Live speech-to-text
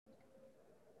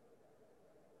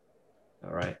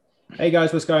All right. Hey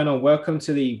guys, what's going on? Welcome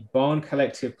to the Barn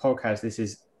Collective podcast. This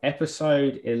is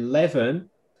episode 11,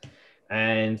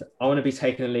 and I want to be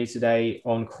taking the lead today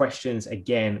on questions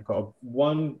again. Got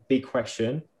one big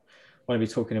question I want to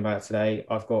be talking about today.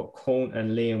 I've got Korn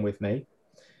and Liam with me.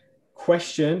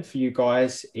 Question for you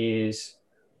guys is,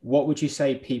 what would you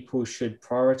say people should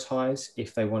prioritize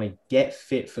if they want to get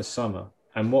fit for summer?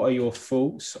 And what are your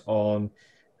thoughts on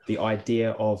the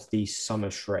idea of the summer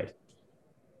shred?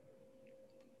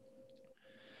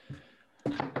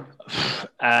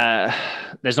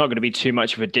 There's not going to be too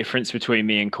much of a difference between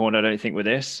me and Korn, I don't think, with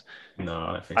this. No,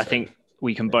 I don't think I so. think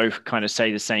we can both kind of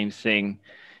say the same thing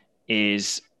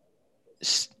is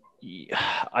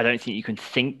I don't think you can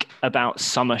think about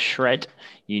summer shred.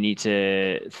 You need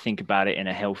to think about it in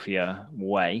a healthier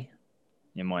way,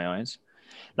 in my eyes.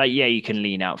 Like, yeah, you can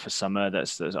lean out for summer.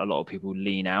 There's a lot of people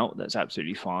lean out. That's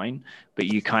absolutely fine. But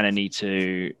you kind of need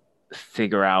to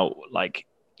figure out, like,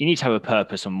 you need to have a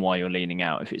purpose on why you're leaning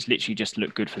out. If it's literally just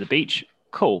look good for the beach,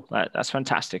 cool. That's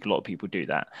fantastic. A lot of people do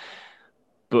that.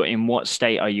 But in what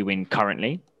state are you in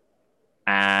currently?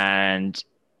 And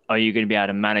are you going to be able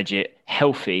to manage it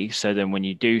healthy? So then when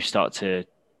you do start to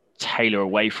tailor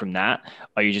away from that,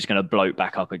 are you just going to bloat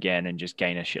back up again and just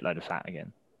gain a shitload of fat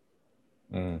again?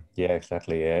 Yeah,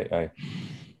 exactly. Yeah, I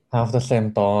have the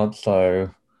same thought.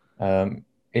 So,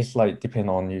 it's like depend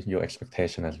on your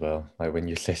expectation as well. Like when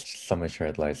you say summer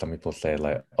trade, like some people say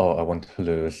like, oh, I want to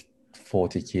lose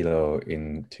 40 kilo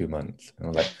in 2 months. And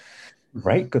I'm like,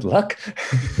 right, good luck.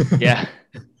 Yeah.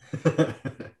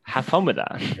 Have fun with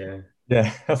that. Yeah.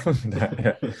 Yeah, have fun with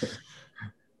that.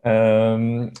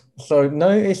 Yeah. So no,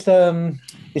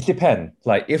 it depends.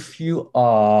 Like if you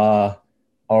are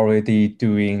already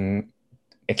doing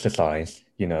exercise,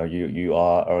 you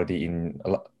are already in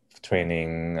a lot of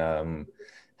training,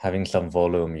 having some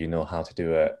volume, you know how to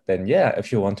do it, then yeah,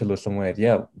 if you want to lose some weight,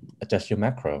 yeah, adjust your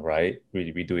macro, right?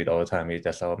 We do it all the time. We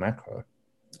adjust our macro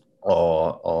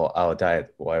or our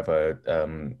diet, whatever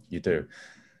you do.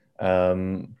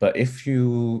 But if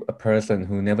you a person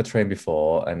who never trained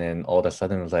before and then all of a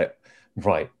sudden was like,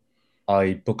 right,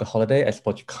 I book a holiday. I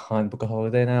suppose you can't book a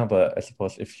holiday now, but I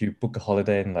suppose if you book a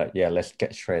holiday and like, yeah, let's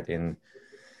get straight in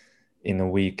a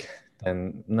week,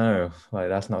 then no, like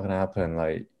that's not gonna happen.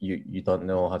 Like you don't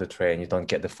know how to train, you don't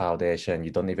get the foundation, you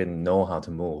don't even know how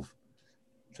to move.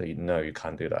 So you know you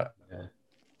can't do that. Yeah.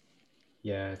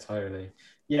 Yeah, totally.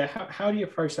 Yeah, how do you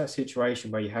approach that situation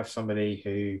where you have somebody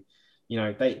who,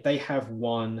 they have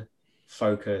one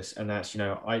focus, and that's,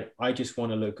 I just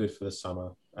want to look good for the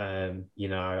summer.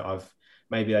 I've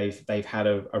maybe they've had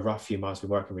a rough few months,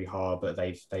 been working really hard, but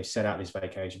they've set out this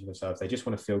vacation for themselves. They just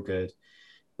want to feel good,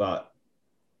 but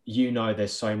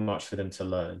there's so much for them to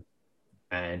learn,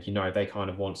 and they kind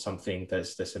of want something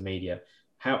that's immediate.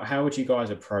 How would you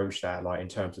guys approach that, like in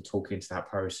terms of talking to that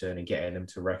person and getting them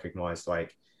to recognize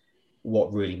like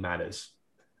what really matters?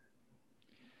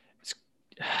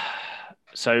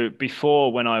 So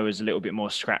before, when I was a little bit more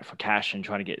strapped for cash and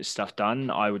trying to get this stuff done,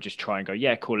 I would just try and go,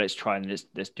 yeah, cool, let's try and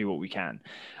let's do what we can.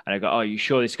 And I go, oh, you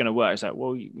sure this is going to work? It's like,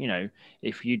 well,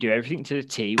 if you do everything to the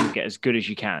T, we'll get as good as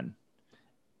you can.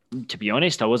 To be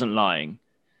honest, I wasn't lying,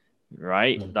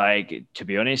 right? Like, to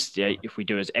be honest, yeah, if we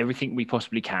do as everything we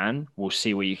possibly can, we'll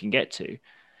see where you can get to.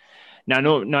 Now,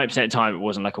 90% of the time, it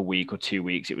wasn't like a week or 2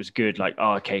 weeks. It was good. Like,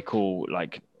 oh, okay, cool.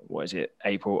 Like, what is it?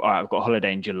 April. All right, I've got a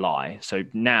holiday in July. So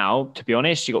now, to be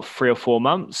honest, you got 3 or 4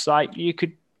 months. Like, you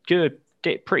could do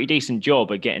a pretty decent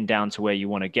job of getting down to where you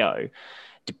want to go,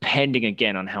 depending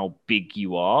again on how big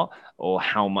you are or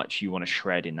how much you want to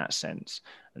shred in that sense.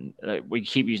 And we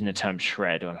keep using the term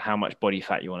shred, or how much body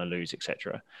fat you want to lose,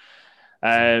 etc.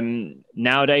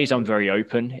 Nowadays I'm very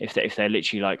open. If they're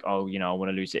literally like, oh, I want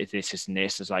to lose it, if this and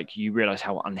this, it's like, you realize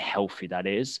how unhealthy that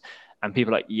is. And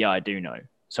people are like, yeah, I do know.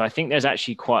 So I think there's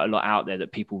actually quite a lot out there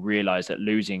that people realize that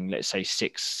losing, let's say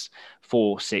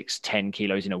 10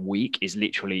 kilos in a week is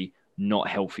literally not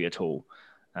healthy at all.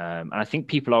 And I think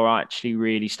people are actually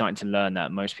really starting to learn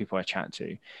that, most people I chat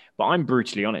to. But I'm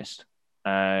brutally honest.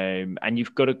 And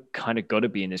you've got to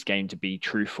be in this game to be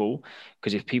truthful,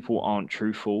 because if people aren't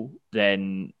truthful,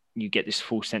 then you get this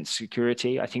false sense of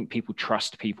security. I think people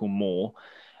trust people more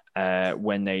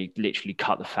when they literally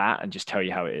cut the fat and just tell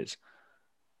you how it is.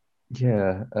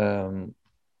 Yeah, I'll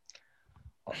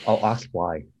ask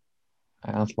why.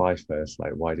 I ask why first.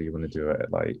 Like, why do you want to do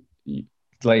it? Like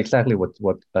exactly what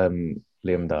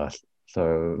Liam does.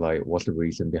 So, like, what's the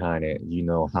reason behind it? You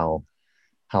know how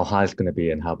high it's gonna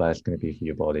be and how bad it's gonna be for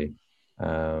your body.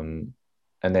 Um,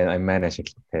 and then I manage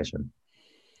expectation.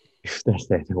 If they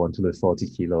say they want to lose 40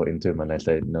 kilo in 2 months, I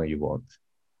say no, you won't.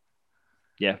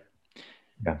 Yeah.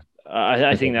 Yeah.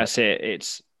 I think that's it.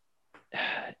 It's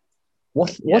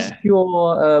what's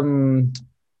your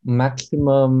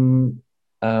maximum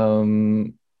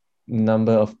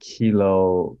number of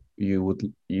kilo you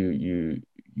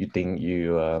think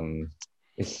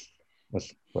is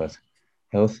was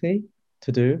healthy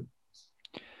to do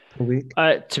per week?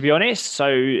 To be honest, so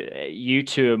you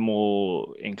two are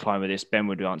more inclined with this. Ben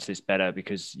would answer this better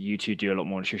because you two do a lot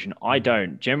more nutrition. I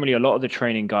don't. Generally, a lot of the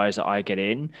training guys that I get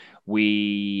in,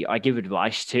 I give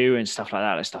advice to and stuff like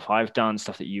that. Like stuff I've done,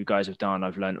 stuff that you guys have done.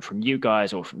 I've learned from you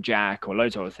guys or from Jack or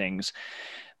loads of other things.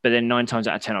 But then 9 times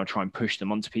out of 10, I'll try and push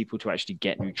them onto people to actually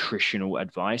get nutritional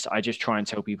advice. I just try and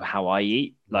tell people how I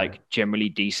eat, like generally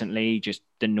decently, just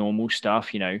the normal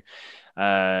stuff, you know.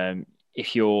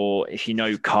 If you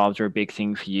know carbs are a big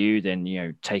thing for you, then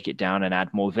take it down and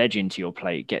add more veg into your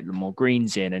plate, get the more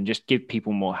greens in, and just give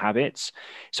people more habits.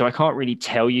 So I can't really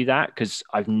tell you that because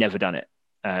I've never done it.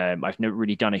 I've never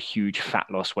really done a huge fat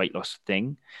loss, weight loss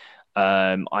thing.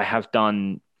 I have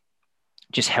done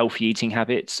just healthy eating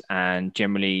habits and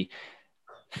generally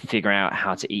figure out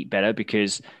how to eat better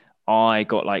because I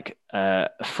got like a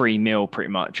free meal pretty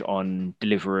much on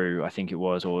Deliveroo, I think it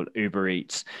was, or Uber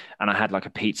Eats. And I had like a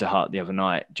Pizza Hut the other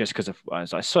night just because I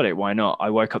was like, sod it, why not?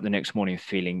 I woke up the next morning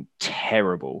feeling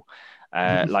terrible.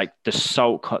 Like the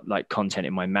salt content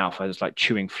in my mouth, I was like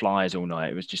chewing flies all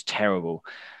night. It was just terrible.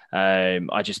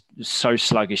 I just was so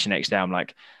sluggish the next day.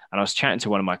 And I was chatting to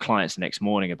one of my clients the next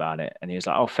morning about it. And he was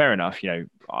like, oh, fair enough.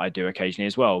 I do occasionally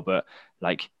as well. But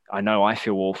like, I know I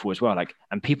feel awful as well. Like,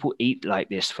 and people eat like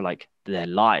this for like their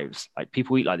lives. Like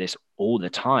people eat like this all the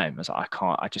time. I was like,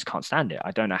 I just can't stand it.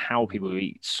 I don't know how people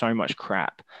eat so much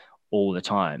crap all the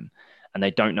time. And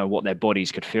they don't know what their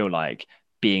bodies could feel like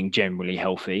being generally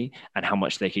healthy and how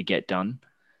much they could get done.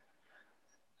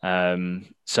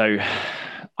 So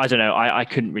I don't know. I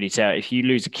couldn't really tell. If you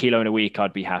lose a kilo in a week,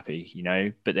 I'd be happy,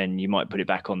 but then you might put it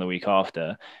back on the week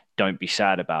after. Don't be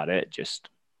sad about it. Just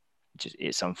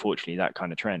it's unfortunately that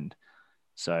kind of trend.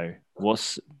 So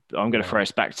I'm going to throw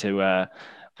us back to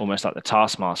almost like the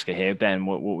taskmaster here. Ben,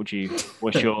 what's your...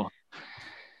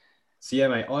 So yeah,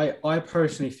 mate, I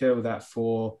personally feel that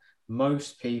for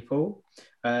most people,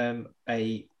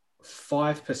 a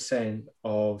 5%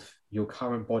 of your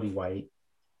current body weight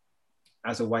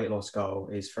as a weight loss goal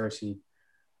is firstly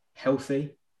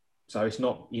healthy. So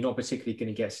you're not particularly going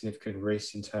to get significant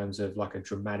risks in terms of like a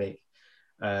dramatic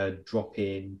drop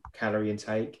in calorie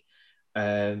intake.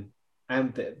 And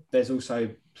there's also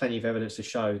plenty of evidence to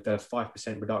show that a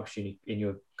 5% reduction in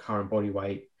your current body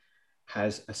weight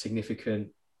has a significant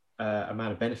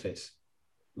amount of benefits,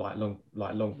 like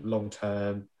long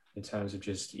term, in terms of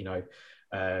just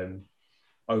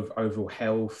overall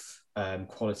health,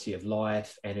 quality of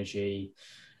life, energy.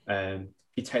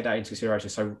 You take that into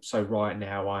consideration. So right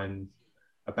now I'm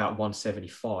about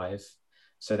 175.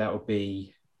 So that would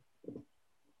be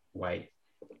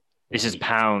This is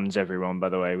pounds, everyone, by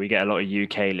the way. We get a lot of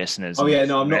UK listeners. Oh yeah,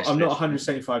 no, I'm not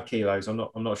 175 kilos. I'm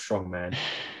not a strong man.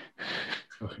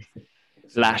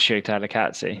 Lascio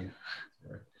Talakazzi.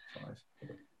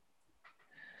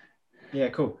 Yeah,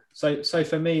 cool. So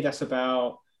for me, that's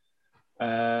about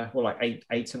like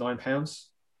 8 to 9 pounds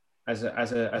as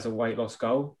a weight loss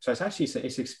goal. So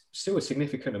it's still a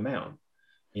significant amount.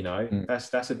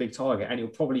 That's a big target, and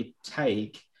it'll probably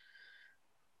take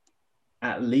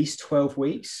at least 12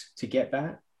 weeks to get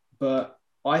that. But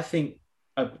I think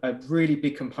a really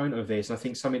big component of this, and I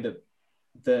think something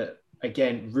that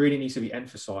again really needs to be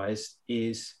emphasized,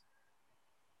 is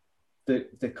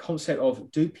the concept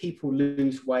of, do people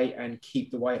lose weight and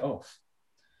keep the weight off?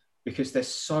 Because there's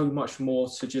so much more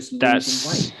to just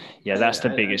losing weight. Yeah, that's the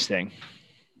biggest thing.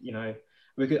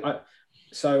 Because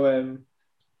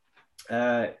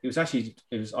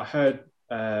I heard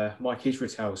Mike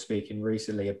Israel speaking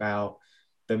recently about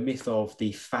the myth of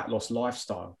the fat loss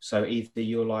lifestyle. So either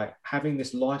you're like having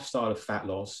this lifestyle of fat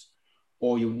loss,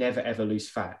 or you'll never ever lose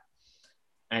fat.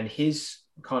 And his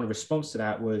kind of response to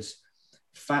that was,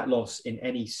 fat loss in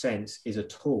any sense is a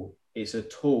tool. It's a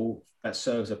tool that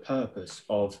serves a purpose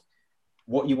of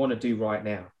what you want to do right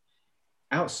now.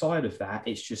 Outside of that,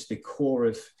 it's just the core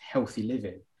of healthy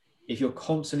living. If you're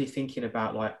constantly thinking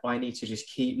about like, I need to just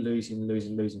keep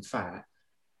losing fat,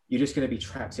 you're just going to be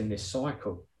trapped in this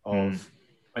cycle of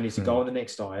I need to go on the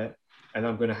next diet, and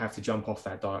I'm going to have to jump off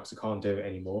that diet because I can't do it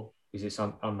anymore because it's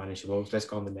unmanageable. So let's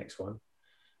go on the next one.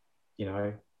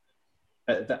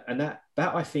 That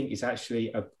I think is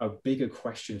actually a bigger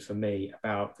question for me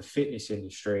about the fitness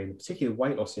industry, and particularly the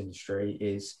weight loss industry,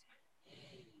 is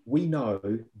we know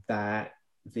that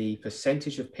the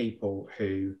percentage of people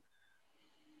who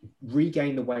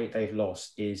regain the weight they've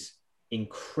lost is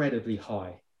incredibly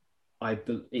high.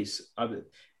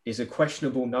 it's a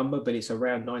questionable number, but it's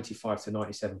around 95 to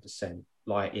 97%,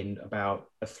 like in about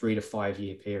a 3 to 5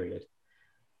 year period.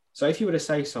 So if you were to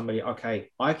say to somebody, okay,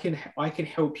 I can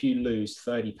help you lose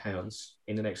 30 pounds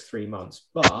in the next 3 months,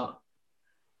 but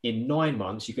in 9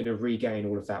 months you're going to regain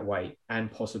all of that weight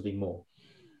and possibly more.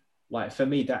 Like for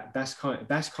me, that's kind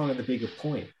of the bigger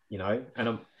point, you know.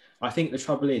 And I think the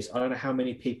trouble is, I don't know how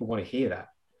many people want to hear that.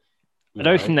 I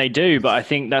don't think they do, but I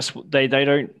think that's they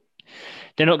don't.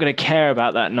 They're not going to care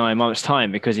about that 9 months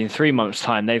time, because in 3 months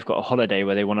time they've got a holiday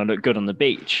where they want to look good on the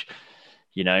beach,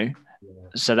 you know. Yeah.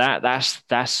 So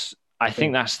that's I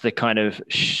think that's the kind of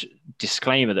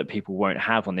disclaimer that people won't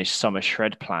have on this summer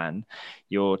shred plan.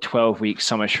 Your 12-week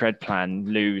summer shred plan,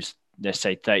 lose, let's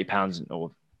say, 30 pounds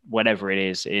or whatever it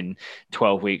is in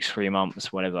 12 weeks, 3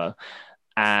 months, whatever.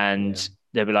 And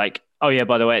they'll be like, oh yeah,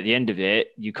 by the way, at the end of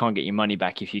it, you can't get your money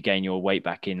back if you gain your weight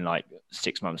back in like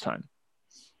 6 months time.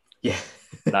 Yeah.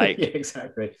 Like yeah,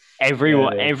 exactly.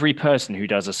 Every person who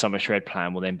does a summer shred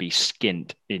plan will then be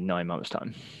skint in 9 months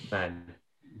time. Man,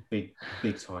 big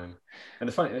time. And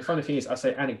the funny thing is, I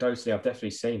say anecdotally, I've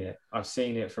definitely seen it. I've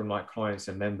seen it from like clients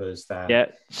and members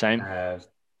that same have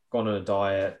gone on a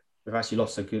diet. They've actually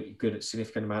lost a good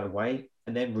significant amount of weight,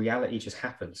 and then reality just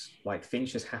happens. Like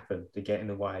things just happen to get in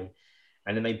the way,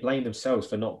 and then they blame themselves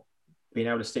for not being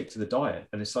able to stick to the diet.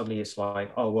 And then suddenly it's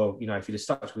like, oh well, you know, if you just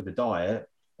stuck with the diet,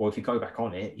 or if you go back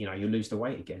on it, you know, you lose the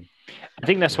weight again. I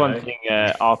think that's one thing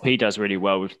RP does really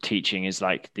well with teaching, is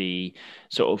like the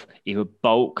sort of either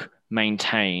bulk,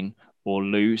 maintain, or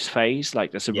lose phase.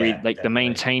 Like that's definitely. The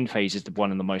maintain phase is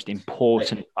one of the most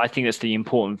important. I think that's the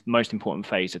most important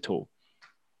phase at all.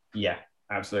 Yeah,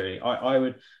 absolutely. I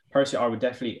would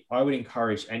personally, I would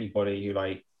encourage anybody who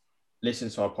like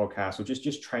listens to our podcast or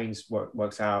just trains,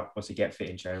 works out, wants to get fit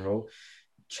in general,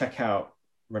 check out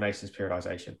Renaissance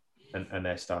Periodization and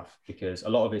their stuff, because a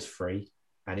lot of it's free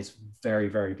and it's very,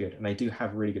 very good. And they do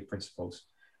have really good principles.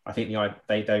 I think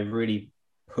they really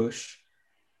push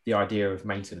the idea of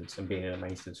maintenance and being in a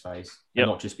maintenance phase and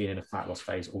not just being in a fat loss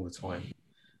phase all the time.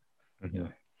 Mm-hmm. You know?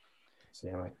 So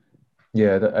yeah, mate.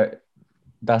 Yeah,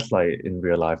 that's like in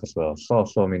real life as well.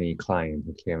 So many clients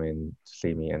who came in to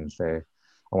see me and say,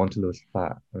 I want to lose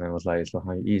fat. And I was like, so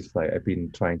how you eat? Like, I've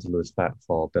been trying to lose fat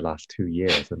for the last 2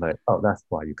 years. And like, oh, that's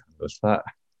why you can't lose fat.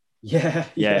 Yeah,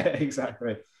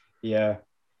 exactly. Yeah,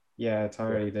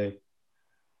 totally do.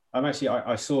 I'm actually,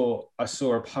 I saw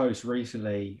a post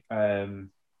recently in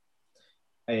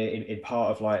part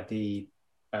of like the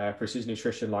precision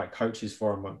nutrition like coaches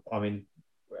forum. I mean,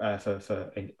 it's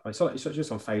not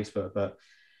just on Facebook, but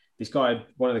this guy,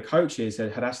 one of the coaches,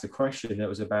 had asked a question that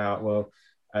was about, well,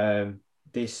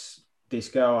 this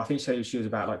girl, I think she was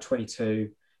about like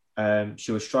 22.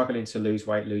 She was struggling to lose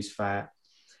weight, lose fat,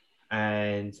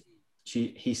 and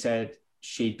he said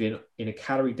she'd been in a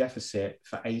calorie deficit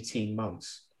for 18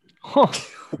 months,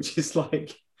 which is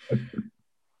like,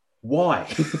 why?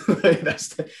 And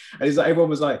it's like everyone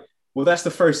was like, well, that's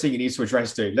the first thing you need to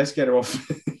address, dude. Let's get her off.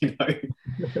 You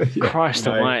know, Christ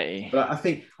Almighty. But I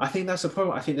think that's the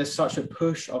problem. I think there's such a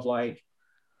push of like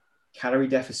calorie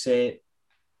deficit,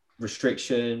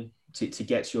 restriction to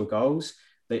get to your goals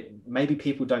that maybe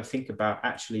people don't think about.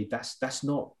 Actually, that's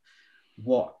not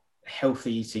what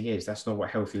healthy eating is. That's not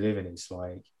what healthy living is.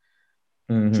 Like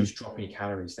just dropping your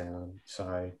calories down.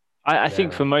 So I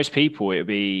think for most people, it would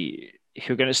be, if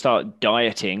you're going to start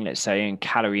dieting, let's say, and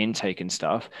calorie intake and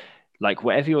stuff, like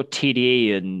whatever your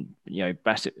TDE and, you know,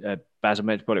 basal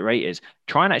metabolic rate is,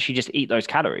 try and actually just eat those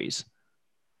calories.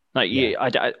 Like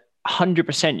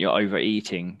 100% you're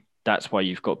overeating. That's why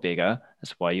you've got bigger.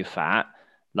 That's why you're fat.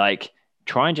 Like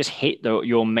try and just hit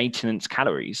your maintenance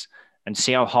calories and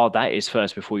see how hard that is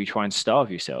first before you try and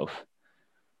starve yourself.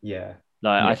 Yeah.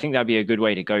 I think that'd be a good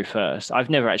way to go first. I've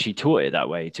never actually taught it that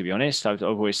way, to be honest. I've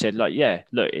always said, like, yeah,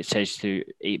 look, it says to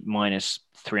eat minus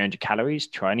 300 calories.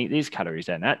 Try and eat these calories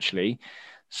then. Actually,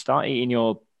 start eating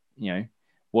your, you know,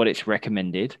 what it's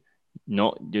recommended,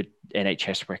 not your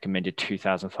NHS recommended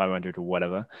 2,500 or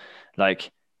whatever.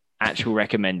 Like actual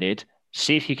recommended.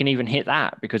 See if you can even hit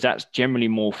that, because that's generally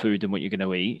more food than what you're going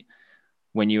to eat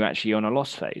when you're actually on a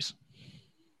loss phase.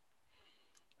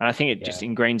 And I think it just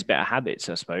ingrains better habits,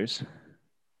 I suppose.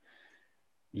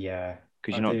 Yeah,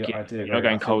 because you're not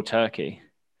going cold turkey.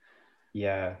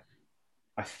 Yeah,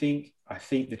 I think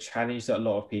the challenge that a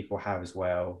lot of people have as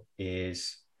well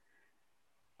is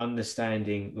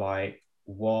understanding like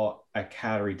what a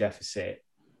calorie deficit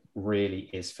really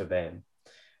is for them,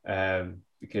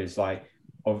 because like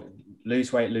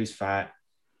lose weight, lose fat,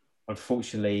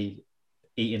 unfortunately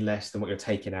eating less than what you're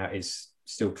taking out is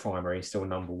still primary, still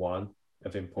number one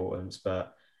of importance.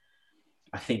 But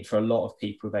I think for a lot of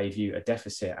people, they view a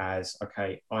deficit as,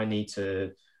 okay, I need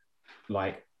to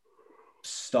like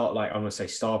start, like, I'm going to say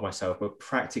starve myself, but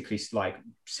practically like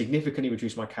significantly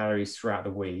reduce my calories throughout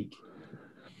the week.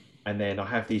 And then I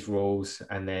have these rules,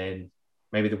 and then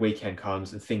maybe the weekend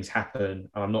comes and things happen,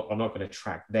 and I'm not going to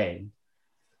track then.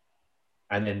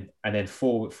 And then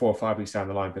 4 or 5 weeks down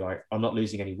the line, be like, I'm not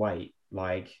losing any weight.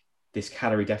 Like, this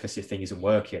calorie deficit thing isn't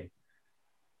working.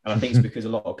 And I think it's because a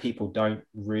lot of people don't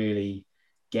really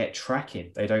get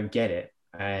tracking. They don't get it.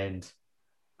 And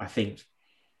I think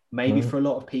maybe for a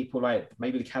lot of people, like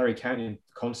maybe the calorie counting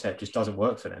concept just doesn't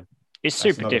work for them. It's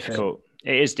super difficult.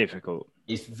 It is difficult.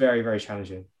 It's very, very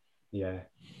challenging. Yeah.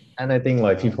 And I think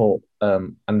like people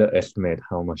underestimate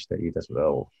how much they eat as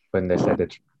well. When they say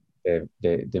that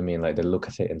they mean like they look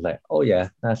at it and like, oh yeah,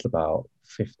 that's about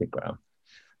 50 grams.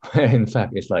 In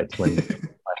fact, it's like 200.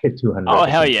 Oh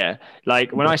hell yeah!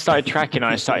 Like when I started tracking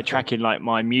like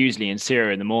my muesli and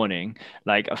cereal in the morning.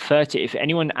 Like a 30. If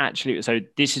anyone actually, so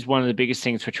this is one of the biggest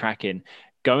things for tracking.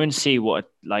 Go and see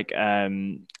what like a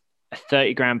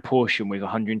 30-gram portion with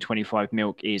 125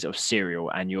 milk is of cereal,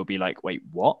 and you'll be like, wait,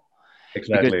 what?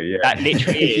 Exactly. Because yeah. that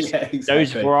literally is Yeah, exactly.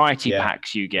 Those variety Yeah.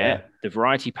 packs you get. Yeah. The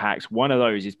variety packs. One of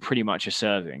those is pretty much a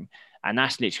serving, and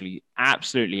that's literally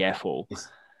absolutely awful.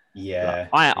 Yeah.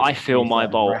 Like, I fill my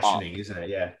like bowl rationing, up. isn't it?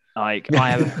 Yeah. Like I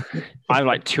have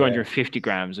like 250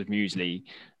 grams of muesli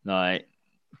like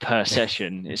per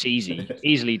session. It's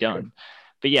easily done.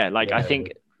 But yeah, like I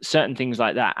think certain things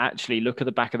like that, actually look at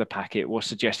the back of the packet, what's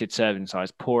suggested serving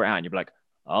size, pour it out, and you'll be like,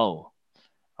 oh,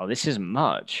 this isn't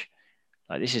much.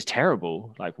 Like this is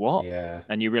terrible. Like what? Yeah.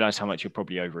 And you realize how much you're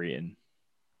probably overeating.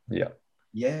 Yeah.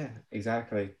 Yeah,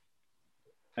 exactly.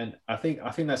 And I think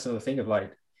that's another thing of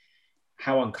like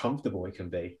how uncomfortable it can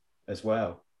be as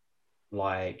well.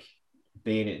 Like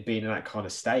being in that kind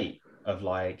of state of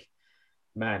like,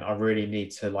 man, I really need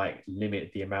to like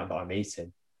limit the amount that I'm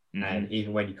eating. Mm-hmm. And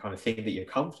even when you kind of think that you're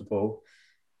comfortable,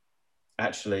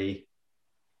 actually,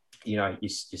 you know, you're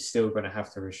still going to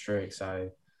have to restrict. So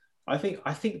I think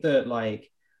that like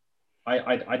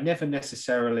I'd never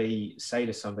necessarily say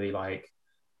to somebody like,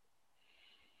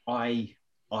 I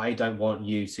don't want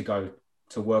you to go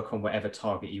to work on whatever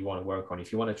target you want to work on.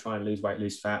 If you want to try and lose weight,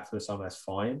 lose fat for the summer, that's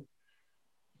fine.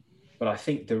 But I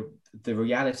think the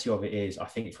reality of it is, I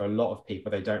think for a lot of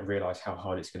people, they don't realize how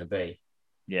hard it's going to be.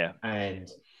 Yeah. And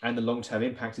the long-term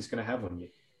impact it's going to have on you.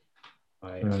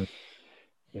 Like,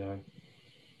 you know.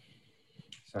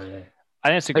 So yeah. I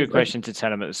think it's a good question to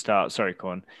tell them at the start. Sorry,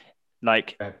 Korn.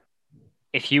 Like,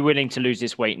 if you're willing to lose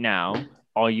this weight now,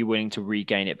 are you willing to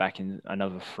regain it back in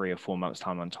another 3 or 4 months'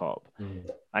 time on top?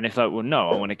 And if like, well, no,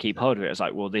 I want to keep hold of it. It's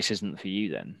like, well, this isn't for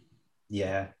you then.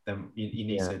 Yeah. Then you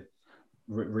need to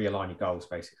realign your goals,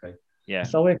 basically. Yeah.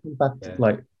 So I come back to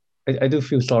like, I do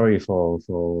feel sorry for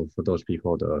those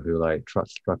people though who like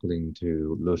struggling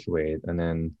to lose weight, and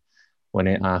then when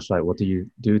they ask like, what do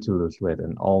you do to lose weight,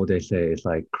 and all they say is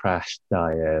like crash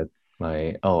diet,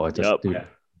 like, oh, I just do.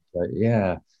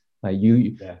 Like, like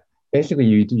you basically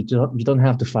you don't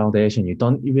have the foundation. You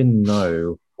don't even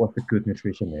know what the good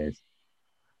nutrition is.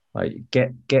 Like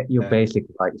get your basic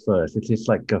right first. It's just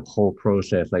like a whole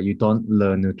process. Like you don't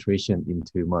learn nutrition in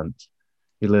 2 months.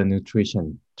 You learn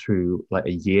nutrition through like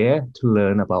a year to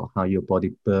learn about how your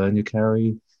body burn your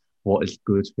calorie, what is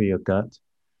good for your gut.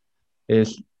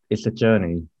 It's a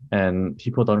journey, and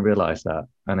people don't realize that.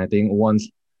 And I think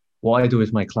what I do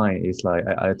with my client is like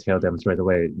I tell them straight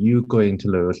away, you're going to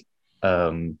lose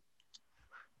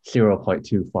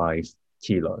 0.25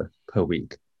 kilo per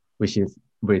week, which is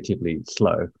relatively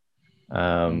slow.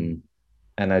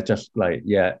 And I just like,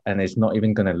 and it's not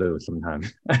even gonna lose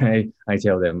sometimes. I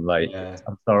tell them like,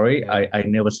 I'm sorry, I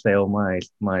never sell my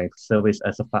service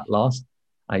as a fat loss.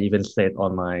 I even said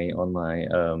on my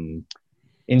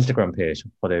Instagram page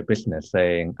for the business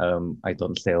saying I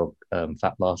don't sell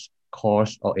fat loss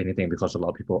course or anything, because a lot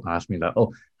of people ask me like,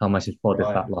 oh, how much is for the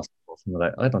fat loss course? And I'm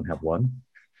like, I don't have one.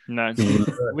 No,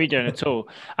 we don't at all.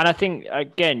 And I think,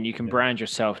 again, you can brand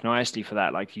yourself nicely for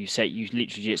that. Like you say, you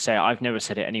literally just say, I've never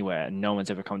said it anywhere and no one's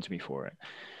ever come to me for it.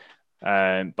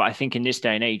 But I think in this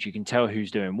day and age, you can tell who's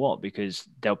doing what, because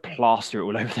they'll plaster it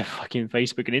all over their fucking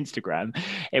Facebook and Instagram.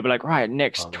 It'll be like, right,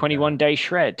 next 21-day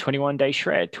shred, 21-day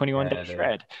shred, 21-day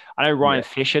shred. I know Ryan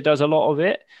Fisher does a lot of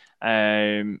it.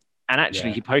 And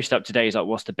actually, he posted up today, he's like,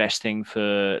 what's the best thing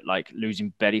for like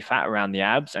losing belly fat around the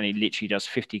abs? And he literally does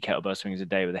 50 kettlebell swings a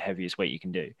day with the heaviest weight you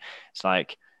can do. It's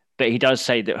like, but he does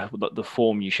say that the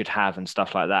form you should have and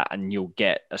stuff like that, and you'll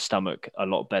get a stomach a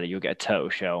lot better. You'll get a turtle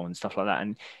shell and stuff like that.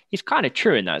 And it's kind of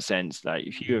true in that sense. Like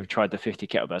if you have tried the 50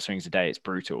 kettlebell swings a day, it's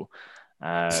brutal.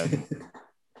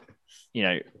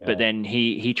 But then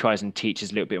he tries and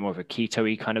teaches a little bit more of a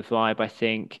keto-y kind of vibe, I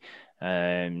think.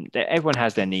 Everyone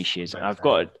has their niches. I've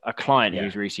got a client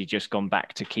who's recently just gone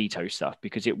back to keto stuff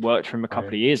because it worked from a couple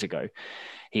of years ago.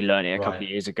 He learned it a couple of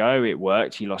years ago. It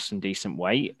worked. He lost some decent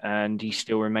weight and he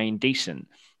still remained decent.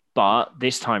 But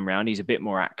this time round, he's a bit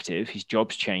more active. His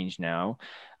job's changed now.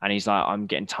 And he's like, I'm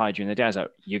getting tired during the day. I was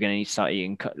like, you're going to need to start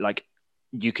eating. Like,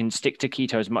 you can stick to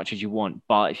keto as much as you want.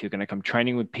 But if you're going to come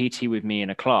training with PT with me in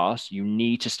a class, you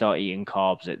need to start eating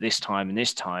carbs at this time and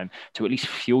this time to at least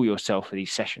fuel yourself for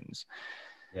these sessions.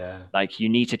 Yeah. Like, you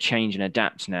need to change and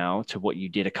adapt now to what you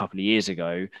did a couple of years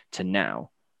ago to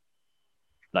now.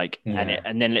 Like,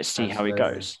 and then let's see how it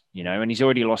goes, and he's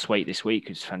already lost weight this week.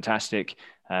 It's fantastic.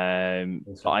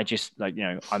 But I just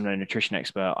I'm no nutrition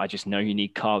expert. I just know you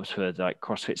need carbs for like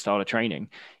CrossFit style of training.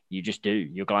 You just do.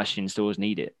 Your glycogen stores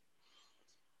need it.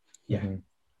 Yeah.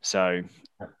 So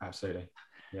absolutely.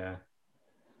 Yeah.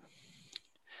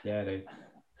 Yeah, dude.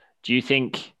 Do you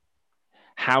think,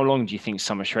 how long do you think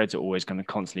summer shreds are always going to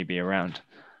constantly be around?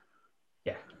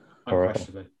 Yeah.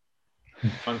 Unquestionably.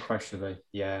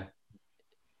 Yeah.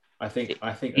 I think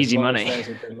easy money. There's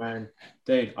a demand,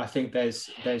 dude. I think there's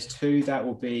two that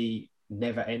will be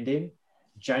never ending.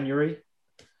 January,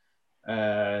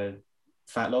 fat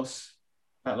loss,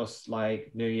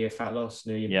 like New Year fat loss,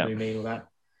 New Year, New me, all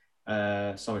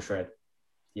that. Summer shred.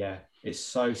 Yeah, it's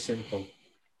so simple.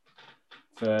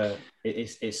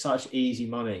 It's such easy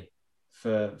money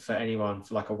for anyone,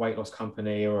 for like a weight loss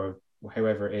company or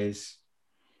whoever it is.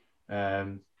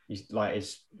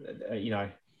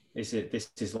 This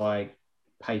is like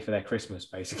pay for their Christmas,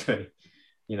 basically.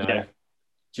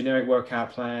 Generic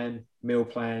workout plan, meal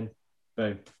plan,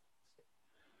 boom,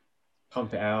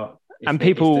 pump it out. And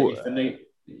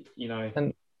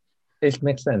it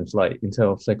makes sense. Like in terms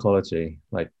of psychology,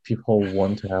 like people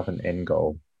want to have an end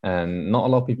goal, and not a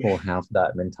lot of people have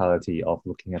that mentality of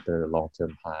looking at the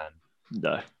long-term plan.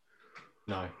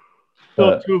 No.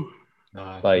 But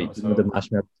like the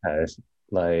marshmallow test,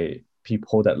 like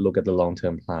people that look at the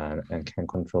long-term plan and can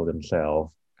control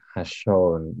themselves has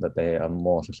shown that they are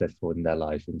more successful in their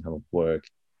life in terms of work,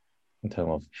 in terms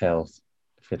of health,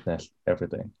 fitness,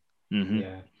 everything. Mm-hmm.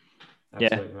 Yeah,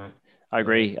 absolutely, right. I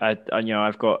agree.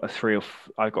 I've got a 3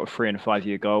 and a 5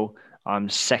 year goal. I'm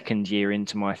second year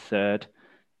into my 3rd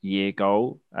year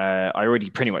goal. I already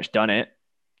pretty much done it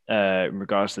in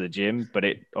regards to the gym, but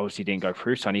it obviously didn't go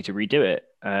through, so I need to redo it.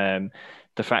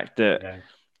 The fact that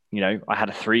I had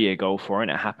a 3-year goal for it,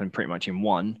 and it happened pretty much in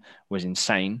 1 was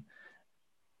insane,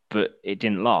 but it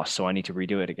didn't last, so I need to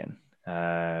redo it again.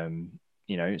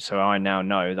 So I now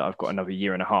know that I've got another 1.5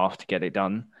 years to get it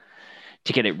done,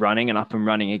 to get it running and up and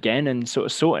running again and sort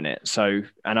of sorting it. So,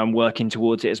 and I'm working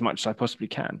towards it as much as I possibly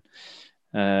can.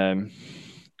 I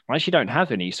actually don't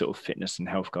have any sort of fitness and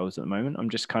health goals at the moment. I'm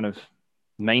just kind of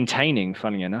maintaining,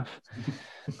 funny enough.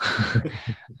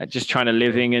 Just trying to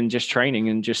living and just training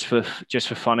and just for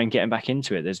fun and getting back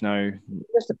into it. There's no.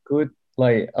 That's a good,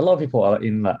 like a lot of people are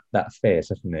in that phase,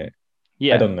 isn't it?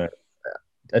 Yeah. I don't know.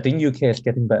 I think UK is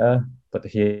getting better, but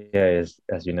here is,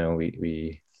 as you know,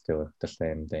 we still the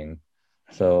same thing.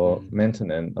 So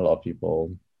maintenance, a lot of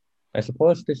people, I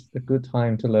suppose this is a good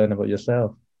time to learn about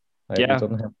yourself. Like, you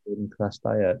don't have to crash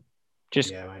diet.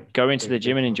 Just go into the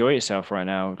gym and enjoy yourself right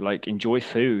now. Like, enjoy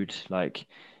food. Like,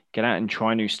 get out and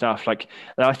try new stuff. Like,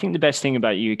 I think the best thing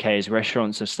about UK is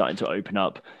restaurants are starting to open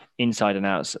up inside and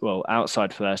out. Well,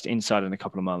 outside first, inside in a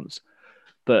couple of months.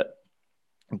 But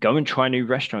go and try new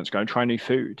restaurants. Go and try new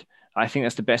food. I think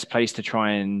that's the best place to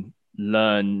try and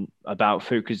learn about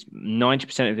food, because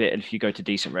 90% of it, if you go to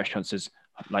decent restaurants, is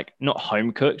like not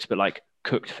home cooked, but like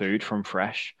cooked food from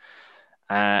fresh.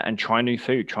 And try new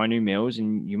food, try new meals,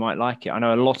 and you might like it. I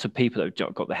know a lot of people that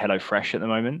have got the Hello Fresh at the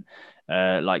moment,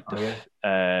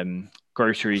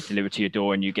 groceries delivered to your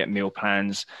door, and you get meal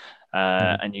plans,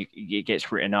 and it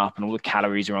gets written up, and all the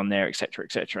calories are on there, etc.,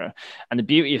 etc. And the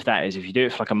beauty of that is, if you do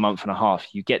it for like a month and a half,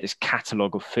 you get this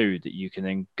catalog of food that you can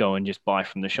then go and just buy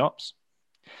from the shops.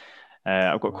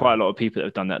 I've got quite a lot of people that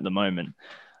have done that at the moment.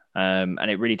 And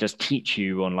it really does teach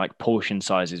you on like portion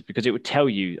sizes, because it would tell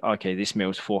you, okay, this meal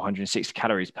is 460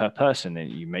 calories per person, and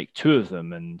you make 2 of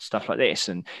them and stuff like this,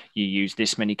 and you use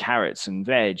this many carrots and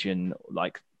veg and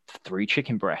like 3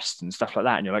 chicken breasts and stuff like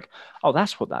that, and you're like, oh,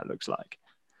 that's what that looks like.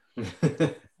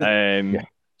 So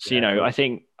I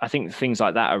think things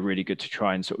like that are really good to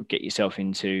try and sort of get yourself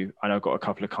into. I know I've got a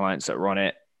couple of clients that are on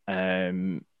it,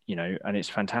 and it's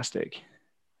fantastic,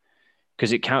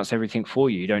 because it counts everything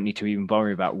for you. You don't need to even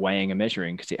worry about weighing and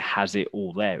measuring, because it has it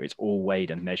all there. It's all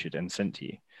weighed and measured and sent to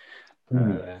you.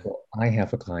 I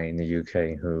have a client in the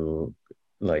UK who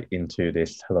like into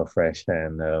this HelloFresh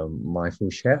and Mindful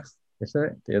Chef. Is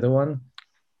that the other one?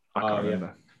 I can't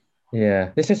remember.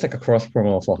 Yeah, this is like a cross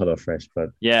promo for HelloFresh, but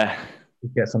Yeah, you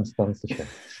get some sponsorship.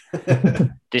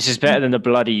 this is better than the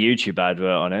bloody YouTube advert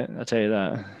on it. I'll tell you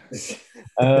that.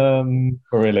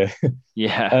 Really.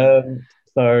 Yeah.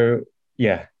 So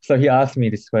yeah, so he asked me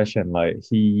this question. Like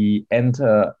he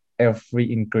enter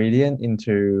every ingredient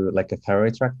into like a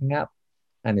calorie tracking app,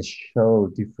 and it show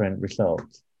different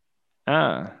results.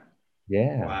 Ah,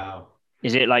 Yeah. Wow.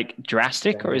 is it like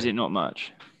drastic or is Damn. it not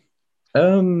much?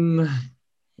 Um,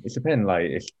 it depends. Like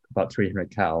it's about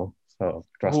 300 cal, so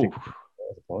drastic, Oh,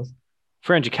 I suppose.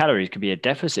 300 calories could be a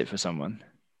deficit for someone.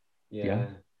 Yeah. Yeah.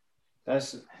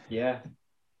 That's yeah.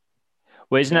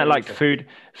 Well, isn't that Very like interesting.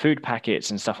 food packets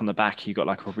and stuff on the back? You got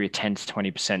like probably a 10 to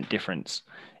 20% difference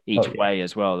Oh each yeah. way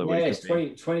as well. That what Yeah, it could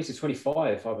it's be. 20 to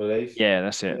 25, I believe. Yeah,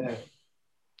 that's it. Yeah.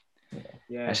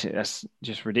 Yeah. That's it. That's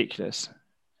just ridiculous.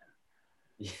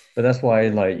 But that's why Yeah,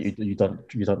 it like is. you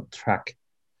don't track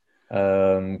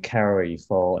calorie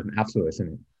for an absolute,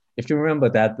 isn't it? If you remember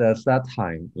that there's that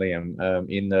time, Liam,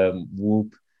 in the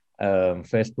Whoop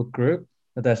Facebook group,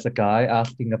 there's a guy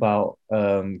asking about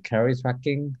calorie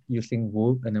tracking using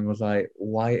Whoop, and then was like,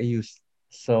 why are you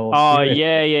so Oh serious?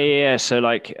 yeah. So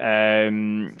like,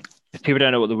 if people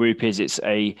don't know what the Whoop is, it's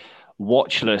a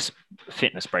watchless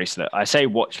fitness bracelet. I say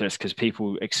watchless because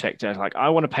people expect it like, I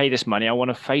want to pay this money, I want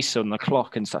to face on the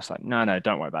clock and stuff. It's like, no,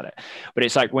 don't worry about it. But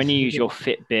it's like when you use your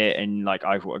Fitbit and like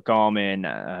I've got a Garmin.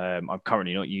 I'm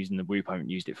currently not using the Whoop. I haven't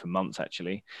used it for months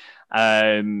actually.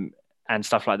 And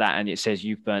stuff like that, and it says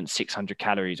you've burnt 600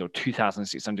 calories or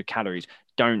 2,600 calories.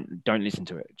 Don't listen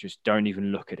to it. Just don't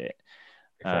even look at it.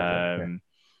 Exactly. Yeah.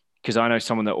 Because I know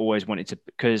someone that always wanted to,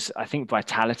 because I think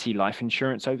Vitality Life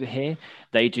Insurance over here,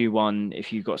 they do one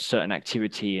if you've got certain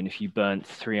activity and if you burnt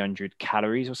 300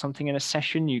 calories or something in a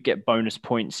session, you get bonus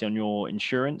points on your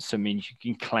insurance. So it means you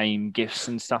can claim gifts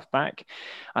and stuff back.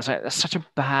 I was like, that's such a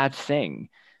bad thing.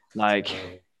 Like,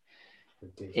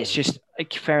 it's Ridiculous. just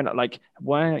like fair enough. Like,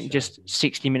 why don't you just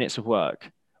 60 minutes of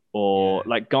work? Or Yeah.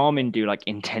 like Garmin do like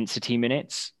intensity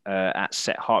minutes at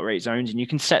set heart rate zones, and you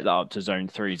can set that up to zone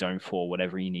 3, zone 4,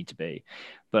 whatever you need to be.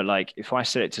 But like if I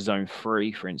set it to zone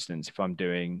 3, for instance, if I'm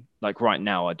doing like right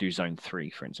now, I do zone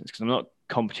 3, for instance, because I'm not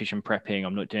competition prepping,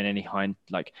 I'm not doing any high,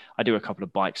 like I do a couple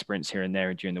of bike sprints here and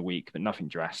there during the week, but nothing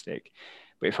drastic.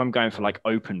 But if I'm going for like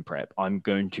open prep, I'm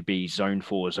going to be zone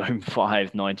 4, zone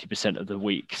 5, 90% of the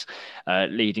weeks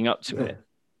leading up to it.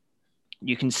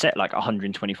 You can set like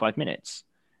 125 minutes.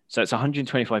 So it's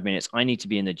 125 minutes. I need to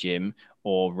be in the gym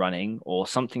or running or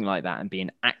something like that and being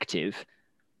active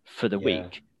for the Yeah.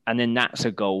 week. And then that's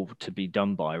a goal to be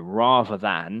done by rather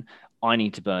than I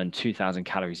need to burn 2,000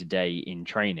 calories a day in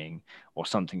training or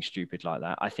something stupid like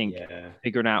that. I think Yeah.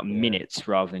 figuring out Yeah. minutes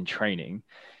rather than training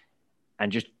and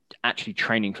just actually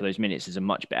training for those minutes is a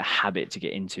much better habit to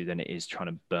get into than it is trying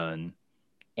to burn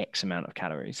X amount of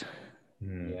calories.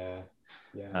 Yeah.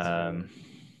 Yeah. Um, Totally.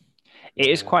 It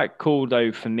is Yeah. quite cool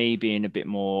though for me being a bit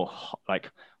more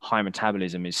like high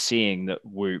metabolism is seeing that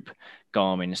Whoop,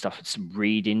 Garmin and stuff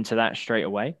read into that straight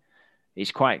away.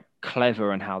 It's quite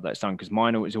clever on how that's done because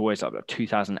mine was always like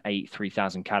 2008,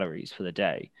 3,000 calories for the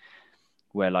day.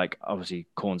 Where like obviously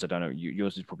Korn's, I don't know,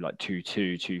 yours is probably like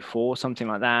 2.2, 2.4, something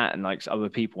like that. And like other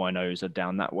people I know are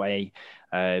down that way.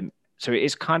 So it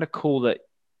is kind of cool that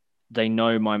they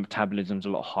know my metabolism's a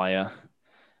lot higher.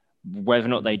 Whether or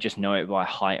not they just know it by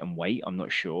height and weight, I'm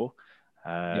not sure.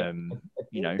 Yeah, I You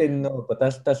think know, they know, but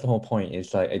that's the whole point.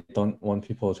 Is like I don't want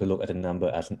people to look at the number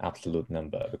as an absolute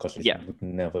number because it yeah. would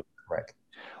never be correct.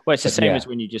 Well, it's the But same yeah, as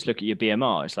when you just look at your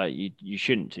BMR. It's like you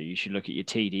shouldn't do. You should look at your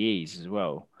TDEs as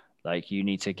well. Like you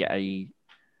need to get an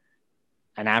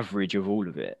average of all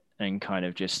of it and kind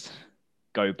of just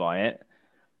go by it.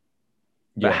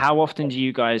 But yeah. how often do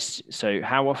you guys? So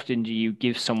how often do you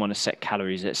give someone a set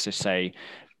calories? Let's just say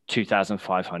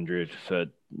 2,500 for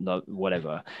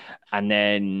whatever, and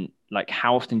then like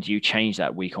how often do you change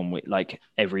that week on week? Like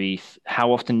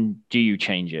how often do you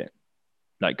change it?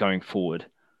 Like going forward.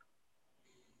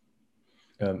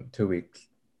 2 weeks.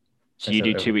 So I you said do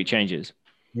every 2 week changes.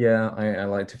 yeah. I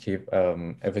like to keep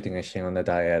everything I share on the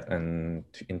diet and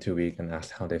in 2 weeks and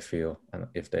ask how they feel and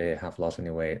if they have lost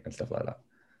any weight and stuff like that.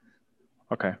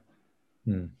 Okay.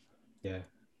 Yeah.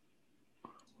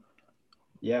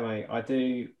 Yeah, mate.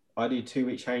 I do 2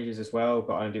 week changes as well,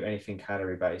 but I don't do anything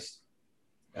calorie based.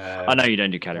 I know you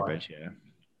don't do calorie Right. base,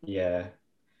 yeah.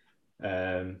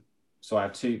 Yeah. So I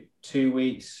have 2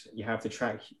 weeks. You have to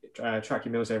track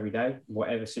your meals every day,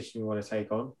 whatever system you want to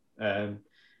take on.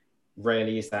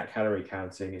 Rarely is that calorie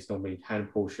counting. It's normally hand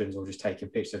portions or just taking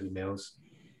pictures of your meals.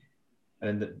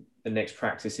 And the next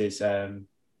practice is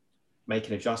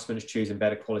making adjustments, choosing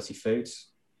better quality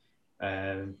foods.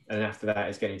 And after that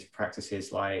is getting to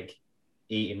practices like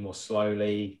eating more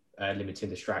slowly, limiting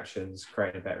distractions,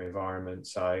 creating a better environment.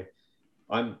 So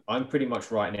I'm pretty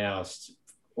much right now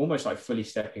almost like fully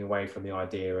stepping away from the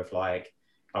idea of like,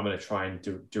 I'm going to try and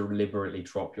deliberately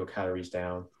drop your calories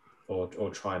down or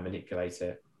try and manipulate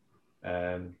it.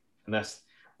 And that's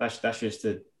just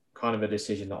a kind of a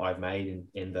decision that I've made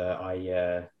in that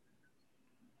I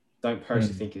don't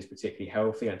personally think it's particularly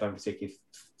healthy. I don't particularly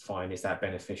find it's that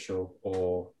beneficial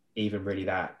or even really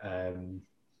that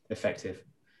effective.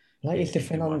 Like it's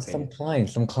different my on some opinion.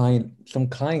 clients. Some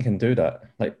client can do that.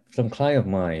 Like some client of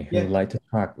mine who Yeah, like to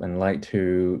track and like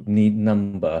to need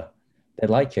number, they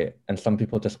like it, and some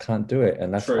people just can't do it,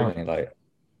 and that's true. fine. Like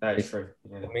That is it's true.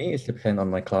 Yeah. for me, it depends on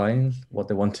my clients what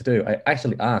they want to do. I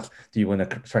actually ask, do you want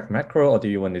to track macro or do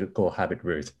you want to go habit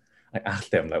route? I ask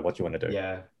them like, what you want to do.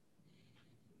 Yeah.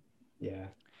 Yeah.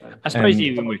 I suppose And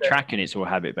even with tracking, it's all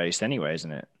habit based anyway,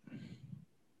 isn't it?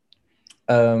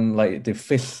 like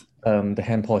the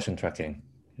hand portion tracking,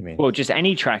 you mean? Well, just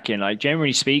any tracking, like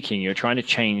generally speaking, you're trying to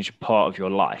change part of your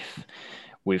life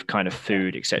with kind of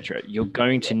food, etc. You're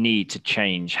going to need to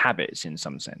change habits in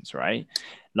some sense, right?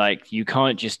 Like you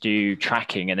can't just do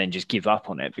tracking and then just give up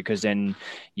on it, because then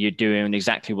you're doing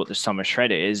exactly what the summer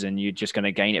shred is, and you're just going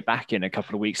to gain it back in a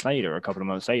couple of weeks later or a couple of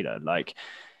months later. Like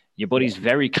your body's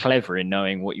very clever in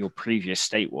knowing what your previous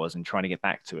state was and trying to get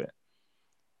back to it.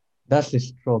 That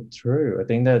is so true. I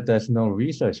think that there's no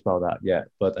research about that yet,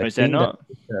 but I Is there think that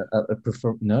not? a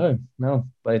prefer no,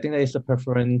 but I think that is a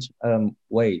preference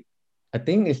weight. I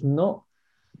think it's not.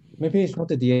 Maybe it's not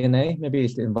the DNA. Maybe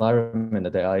it's the environment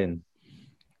that they are in.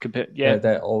 Yeah.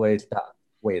 They're always that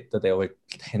weight that they always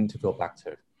tend to go back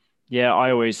to. Yeah,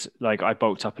 I always I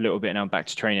bulked up a little bit and I'm back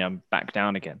to training. I'm back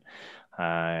down again.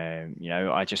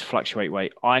 I just fluctuate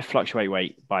weight. I fluctuate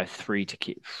weight by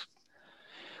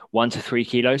 1 to 3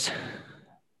 kilos.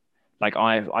 Like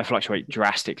I fluctuate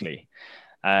drastically.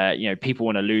 People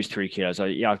want to lose 3 kilos.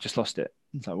 I've just lost it.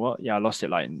 It's like, what? Yeah, I lost it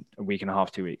like in a week and a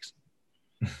half, 2 weeks.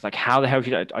 It's like, how the hell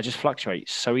do I just fluctuate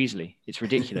so easily? It's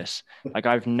ridiculous. Like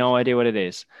I have no idea what it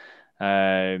is.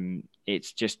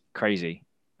 It's just crazy.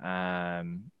 I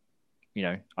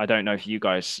don't know if you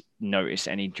guys notice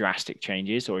any drastic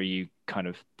changes, or are you kind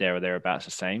of there or thereabouts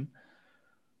the same?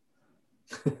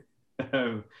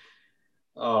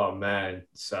 Oh man.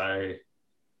 So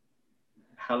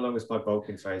how long has my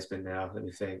bulking phase been now? Let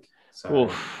me think. So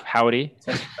Oof, howdy.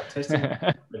 I tested.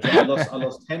 I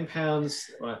lost 10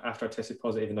 pounds after I tested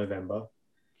positive in November.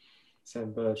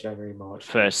 December, January, March.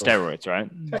 For April. steroids, right?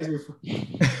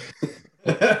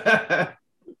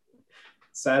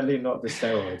 Sadly, not the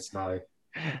steroids. No,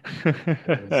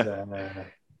 it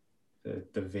was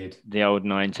the vid. The old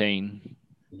 19.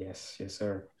 Yes,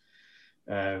 sir.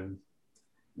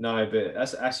 No, but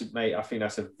that's actually, mate. I think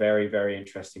that's a very, very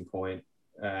interesting point.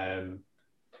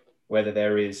 Whether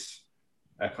there is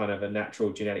a kind of a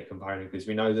natural genetic component, because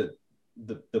we know that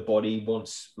the body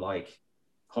wants like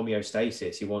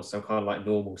homeostasis. It wants some kind of like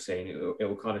normalcy, and it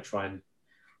will kind of try and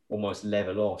almost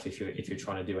level off if you're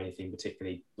trying to do anything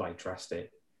particularly like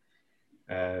drastic.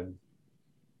 I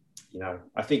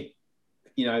think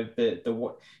the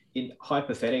what in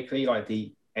hypothetically, like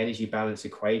the energy balance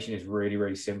equation is really,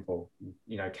 really simple.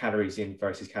 Calories in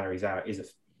versus calories out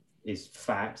is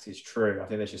fact, is true. I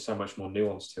think there's just so much more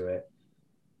nuance to it.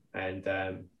 And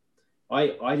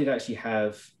I did actually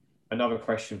have another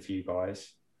question for you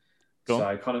guys. Cool.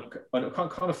 So kind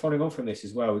of following on from this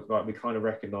as well, we kind of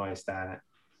recognize that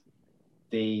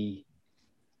the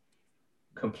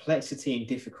complexity and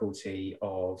difficulty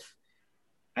of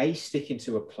A, sticking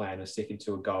to a plan and sticking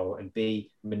to a goal, and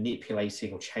B,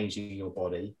 manipulating or changing your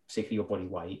body, particularly your body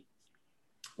weight.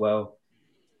 Well,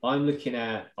 I'm looking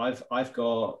at, I've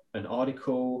got an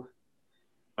article,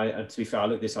 and to be fair, I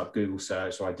looked this up Google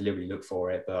search, so I deliberately looked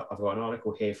for it, but I've got an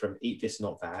article here from Eat This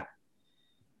Not That,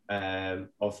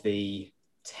 of the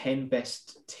 10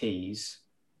 best teas,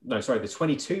 the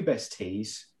 22 best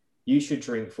teas you should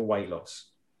drink for weight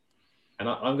loss. And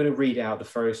I'm going to read out the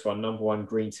first one, number 1,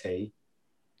 green tea.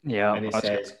 Yeah. And it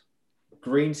says,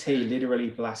 green tea literally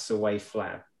blasts away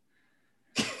flab.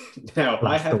 Now,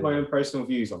 I have my own personal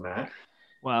views on that.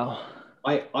 Wow.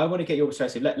 I want to get your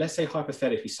perspective. Let's say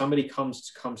hypothetically, somebody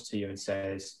comes to you and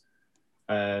says,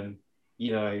 the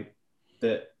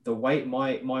weight,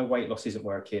 my weight loss isn't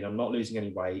working. I'm not losing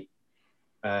any weight.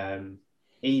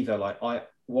 Either like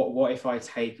what if I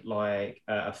take like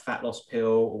a fat loss pill,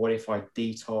 or what if I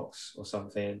detox or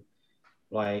something?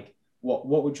 Like, what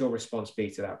would your response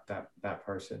be to that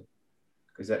person?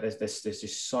 Because there's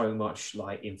just so much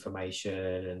like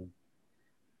information, and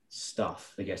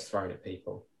stuff that gets thrown at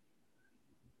people?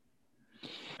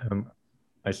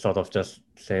 I sort of just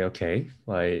say, okay,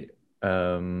 like,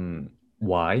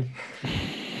 why?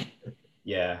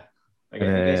 Yeah. I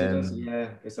And guess it does. then, Yeah,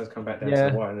 it does come back down to the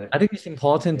yeah, why, doesn't it? I think it's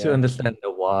important to Yeah. understand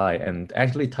the why and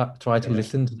actually try to Yeah.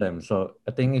 listen to them. So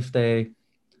I think if they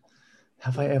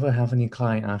have I ever have any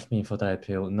client ask me for diet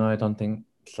pill? No, I don't think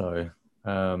so.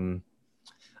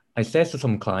 I said to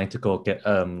some client to go get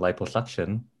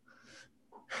liposuction.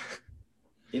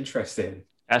 Interesting.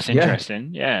 That's Yeah,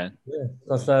 interesting. Yeah. yeah.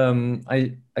 Because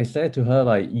I said to her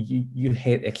like you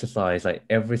hate exercise, like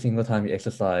every single time you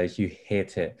exercise, you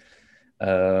hate it.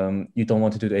 You don't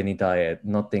want to do any diet,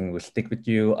 nothing will stick with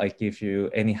you. I give you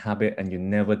any habit and you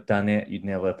never done it, you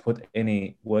never put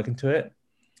any work into it.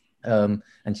 And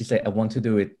she said, I want to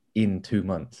do it in 2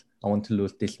 months. I want to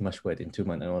lose this much weight in 2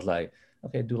 months. And I was like,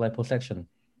 okay, do liposuction.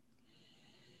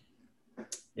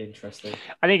 Interesting.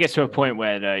 I think it gets to a point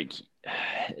where like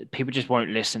people just won't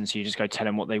listen, so you just go tell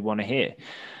them what they want to hear.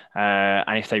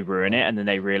 And if they ruin it and then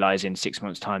they realize in 6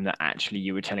 months' time that actually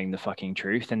you were telling the fucking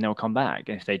truth, then they'll come back.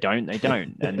 And if they don't, they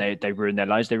don't. And they ruin their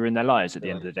lives, they ruin their lives at the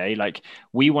end of the day. Like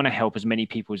we want to help as many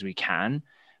people as we can,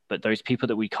 but those people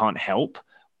that we can't help,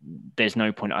 there's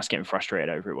no point us getting frustrated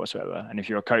over it whatsoever. And if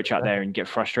you're a coach out there and get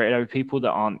frustrated over people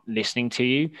that aren't listening to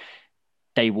you,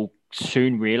 they will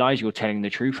soon realize you're telling the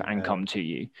truth and come to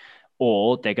you,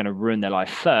 or they're going to ruin their life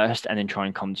first and then try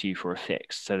and come to you for a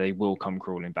fix. So they will come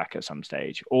crawling back at some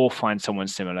stage or find someone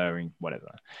similar and whatever.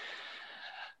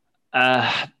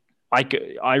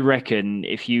 I reckon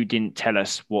if you didn't tell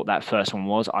us what that first one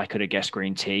was, I could have guessed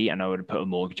green tea and I would have put a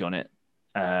mortgage on it.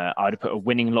 I would have put a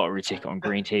winning lottery ticket on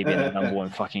green tea being the number one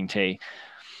fucking tea.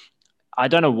 I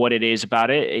don't know what it is about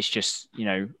it. It's just,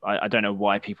 I don't know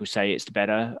why people say it's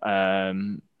better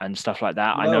and stuff like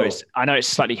that. No. I know it's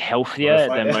slightly healthier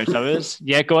than most others.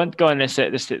 Yeah, go on. Let's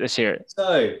hear it.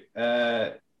 So,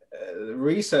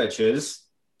 researchers,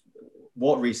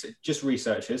 just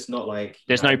researchers, not like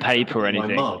there's no paper or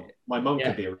anything. My mum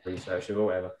could be a researcher or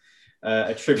whatever.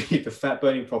 Attribute the fat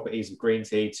burning properties of green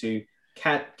tea to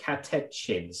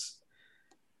catechins.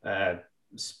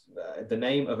 The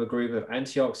name of a group of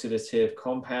antioxidative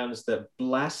compounds that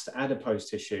blast adipose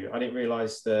tissue. I didn't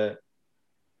realize that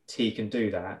tea can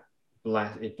do that.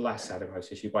 It blasts adipose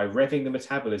tissue by revving the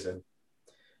metabolism.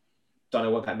 Don't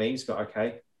know what that means, but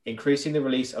okay. Increasing the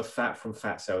release of fat from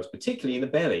fat cells, particularly in the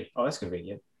belly. Oh, that's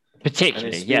convenient.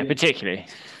 Particularly.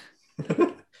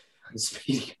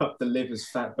 Speeding up the liver's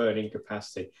fat burning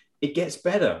capacity. It gets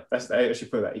better. I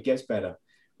should put that. It gets better.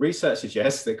 Research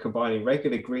suggests that combining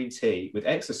regular green tea with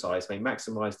exercise may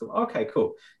maximize the. Okay,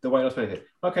 cool. The weight loss benefit.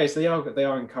 Okay, so they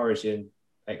are encouraging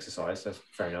exercise. That's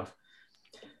fair enough.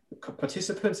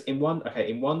 Participants in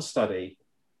one study,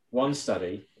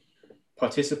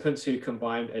 participants who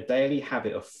combined a daily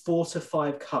habit of 4 to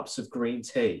 5 cups of green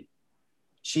tea.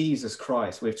 Jesus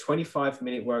Christ! With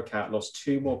 25-minute workout, lost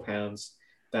 2 more pounds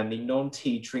than the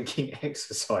non-tea drinking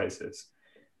exercises.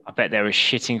 I bet they were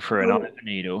shitting for an iron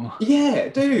needle. Yeah,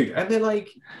 dude. And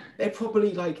they're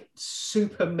probably like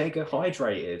super mega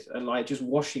hydrated and like just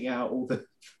washing out all the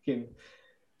fucking.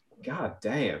 God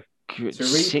damn. Good. To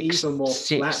reap even more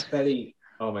flat belly.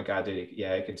 Oh my God, dude.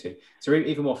 Yeah, it can too. To reap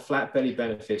even more flat belly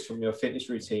benefits from your fitness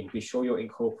routine, be sure you're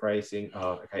incorporating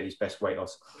these best weight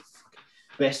loss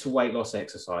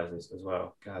exercises as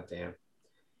well. God damn.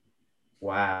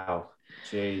 Wow.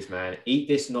 Jeez, man. Eat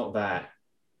this, not that.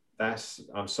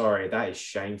 I'm sorry, that is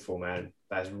shameful, man.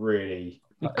 That's really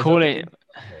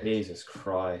Jesus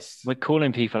Christ. We're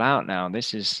calling people out now.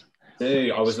 This is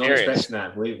dude, I was not expecting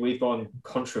that. We've gone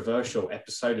controversial,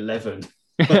 episode 11.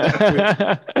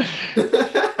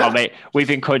 Oh mate, we've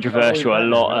been controversial a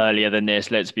lot earlier than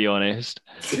this, let's be honest.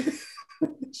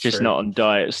 Just true. Not on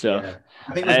diet stuff. Yeah.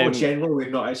 I think it's more general. We've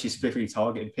not actually specifically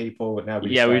targeting people, but now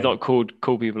we've not called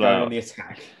people out on the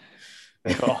attack.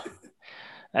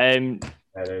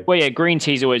 Well, yeah, green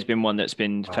tea's always been one that's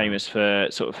been famous for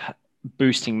sort of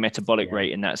boosting metabolic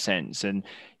rate in that sense. And,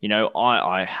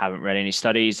 I haven't read any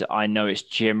studies. I know it's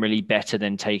generally better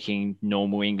than taking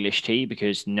normal English tea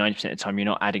because 90% of the time you're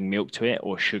not adding milk to it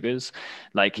or sugars.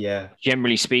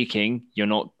 Generally speaking, you're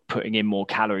not putting in more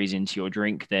calories into your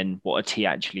drink than what a tea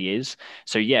actually is.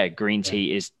 So yeah, green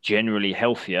tea is generally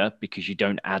healthier because you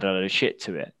don't add a lot of shit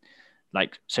to it.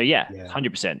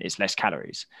 100% it's less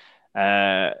calories.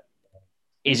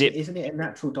 Isn't it a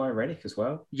natural diuretic as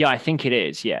well? Yeah, I think it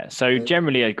is. Yeah. So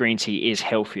generally a green tea is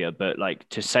healthier, but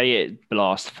to say it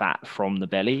blasts fat from the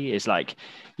belly is of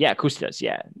course it does.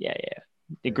 Yeah.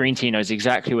 The green tea knows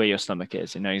exactly where your stomach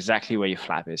is. It knows exactly where your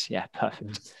flab is. Yeah.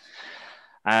 Perfect.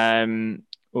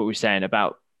 What were we saying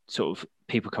about sort of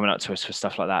people coming up to us for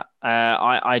stuff like that.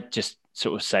 I just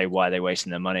sort of say why they're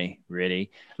wasting their money,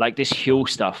 really. Like this Huel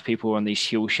stuff, people are on these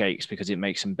Huel shakes because it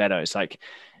makes them better. It's like,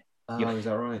 Is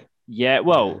that right? yeah,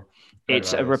 well, Yeah.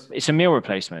 it's a meal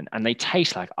replacement, and they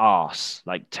taste like arse.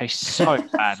 Like taste so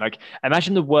bad. Like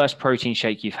imagine the worst protein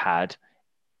shake you've had.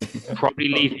 Probably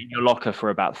leave it in your locker for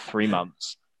about 3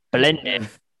 months. Blend it,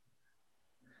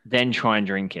 then try and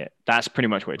drink it. That's pretty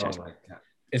much what it tastes like. God.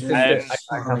 It's Dude, just that it's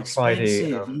I so have tried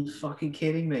expensive. Are you fucking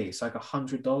kidding me? It's like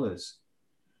 $100.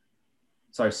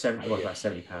 So about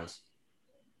 £70.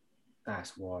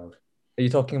 That's wild. Are you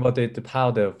talking about the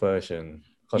powder version?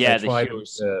 Because I Yeah, the tried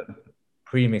Huels. the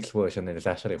premix version and it's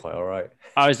actually quite all right.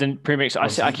 I was in premix.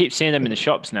 I keep seeing them in the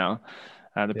shops now.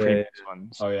 The premix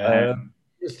ones. Oh yeah.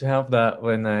 Used to have that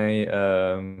when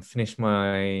I finish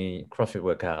my CrossFit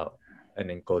workout and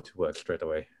then go to work straight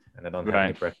away, and I don't have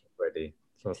any breakfast ready.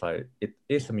 So it's like it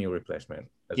is a meal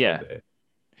replacement. Yeah.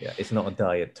 Yeah, it's not a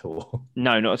diet tool.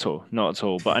 No, not at all. Not at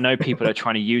all. But I know people are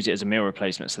trying to use it as a meal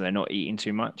replacement so they're not eating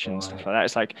too much and stuff like that.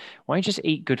 It's like, why don't you just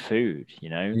eat good food,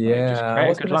 you know? Like, just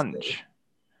create a good lunch.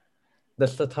 The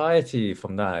satiety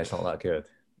from that is not that good.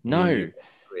 No.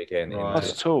 Not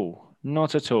at all.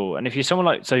 Not at all. And if you're someone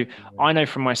like, so I know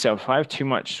from myself, if I have too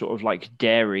much sort of like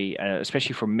dairy,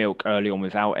 especially from milk early on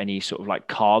without any sort of like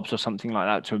carbs or something like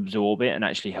that to absorb it and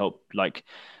actually help like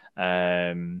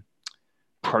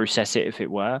process it, if it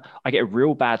were, I get a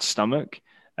real bad stomach,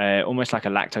 almost like a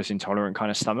lactose intolerant kind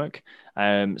of stomach.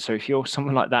 So if you're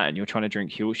someone like that and you're trying to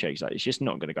drink Huel shakes, like it's just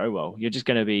not going to go well. You're just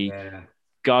going to be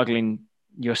gargling.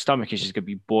 Your stomach is just going to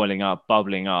be boiling up,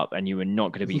 bubbling up, and you are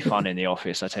not going to be fun in the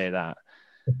office. I tell you that.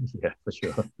 Yeah, for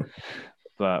sure.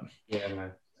 But I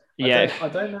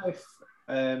don't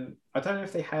know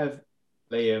if they have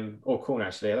Liam or Korn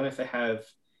actually. I don't know if they have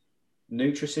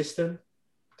Nutrisystem. Do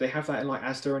they have that in like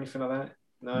Asda or anything like that?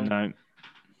 No.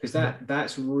 Because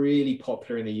that's really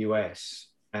popular in the US,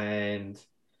 and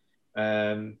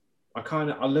I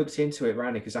looked into it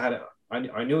randomly because I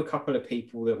knew a couple of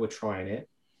people that were trying it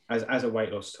as a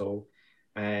weight loss tool,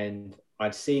 and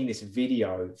I'd seen this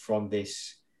video from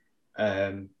this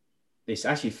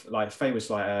actually like famous,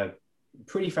 like a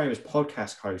pretty famous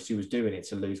podcast host who was doing it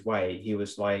to lose weight. He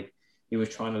was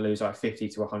trying to lose like 50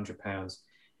 to 100 pounds,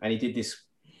 and he did this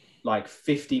like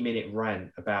 50-minute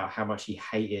rant about how much he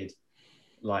hated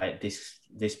like this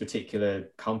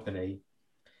particular company.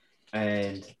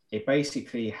 And it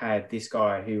basically had this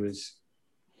guy who was,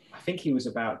 I think he was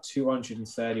about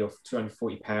 230 or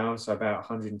 240 pounds, so about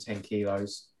 110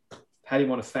 kilos, had him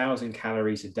on 1,000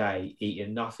 calories a day,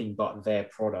 eating nothing but their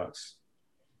products.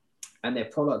 And their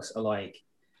products are like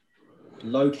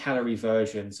low calorie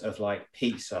versions of like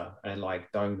pizza and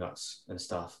like donuts and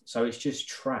stuff. So it's just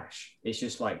trash. It's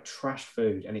just like trash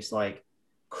food. And it's like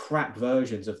crap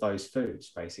versions of those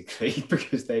foods basically,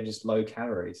 because they're just low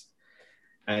calories.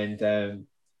 And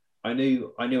I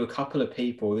knew a couple of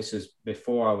people, this was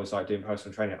before I was like doing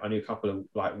personal training. I knew a couple of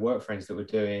like work friends that were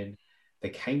doing the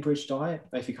Cambridge diet.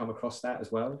 If you come across that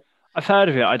as well. I've heard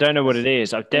of it. I don't know what it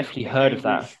is. I've definitely heard of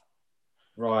that.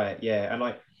 Right. Yeah. And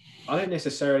like, I don't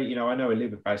necessarily, I know a little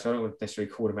bit about it, so I don't want to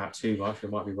necessarily call them out too much. I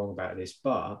might be wrong about this,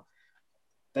 but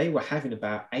they were having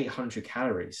about 800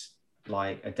 calories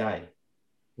like a day.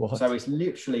 What? So it's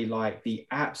literally like the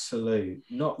absolute,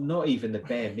 not even the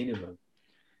bare minimum.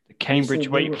 The Cambridge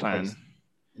Weight Plan.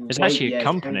 It's actually a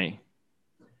company.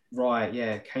 Right.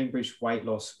 Yeah. Cambridge Weight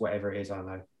Loss, whatever it is, I don't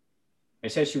know.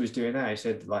 It said she was doing that. It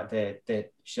said like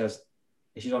she's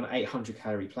on an 800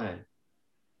 calorie plan.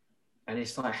 And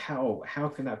it's like,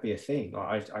 how can that be a thing?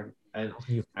 Like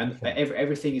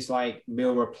everything is like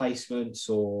meal replacements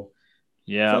or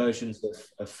versions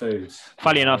of foods.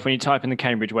 Funny enough, when you type in the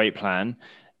Cambridge Weight Plan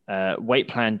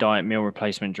diet, meal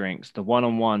replacement drinks, the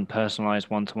one-on-one personalized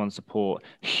one-to-one support,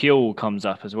 Huel comes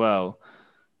up as well.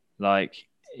 Like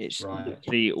it's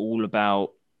literally all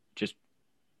about just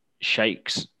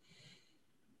shakes.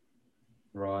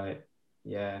 Right.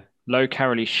 Yeah.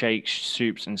 Low-calorie shakes,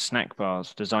 soups, and snack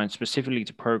bars designed specifically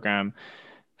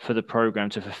for the program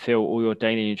to fulfill all your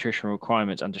daily nutritional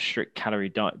requirements under strict calorie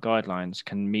diet guidelines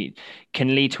can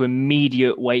lead to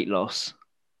immediate weight loss.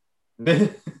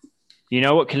 You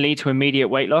know what can lead to immediate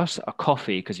weight loss? A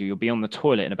coffee, because you'll be on the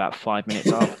toilet in about 5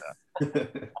 minutes after.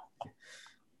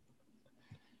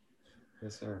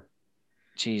 Yes, sir.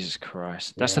 Jesus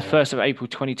Christ. That's the 1st of April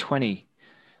 2020.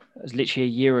 That was literally a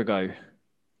year ago.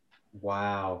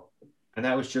 Wow. And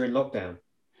that was during lockdown.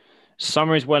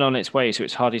 Summer is well on its way, so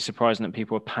it's hardly surprising that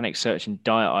people are panic searching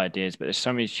diet ideas, but there's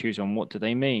so many to choose on. What do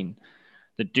they mean?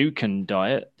 The Dukan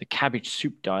diet, the cabbage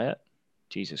soup diet.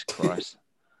 Jesus Christ.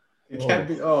 It can Oh,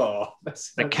 be. Oh, that The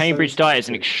sounds so Cambridge diet is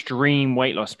an expensive. extreme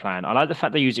weight loss plan. I like the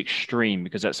fact they use extreme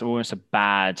because that's almost a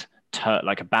bad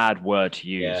like a bad word to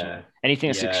use. Yeah, Anything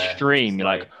that's yeah. extreme, It's you're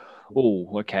like, like,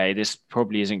 oh, okay, this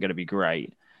probably isn't going to be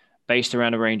great. Based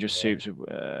around a range of yeah. soups,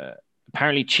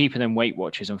 apparently cheaper than Weight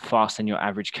Watchers and faster than your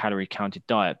average calorie counted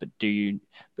diet. But do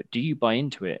you buy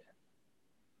into it?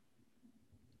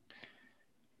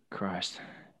 Christ,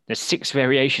 there's 6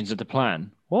 variations of the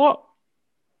plan. What?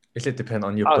 is it depend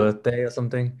on your Oh, birthday or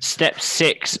something? step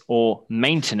 6 or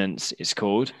maintenance, it's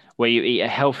called, where you eat a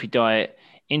healthy diet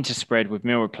interspread with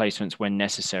meal replacements when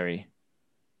necessary.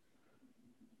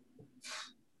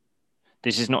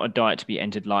 This is not a diet to be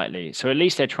entered lightly. So at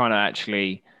least they're trying to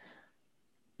actually.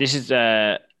 This is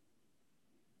it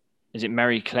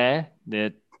Marie Claire, the Oh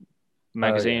yeah.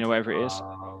 magazine or whatever it is?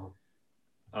 Oh,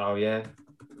 oh yeah.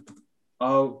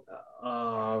 Oh,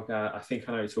 oh God. I think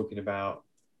I know what you're talking about.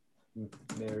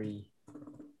 Mary,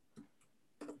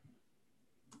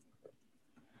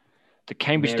 The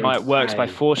Cambridge Mary diet works by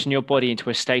Kay. forcing your body into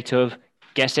a state of,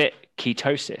 guess it,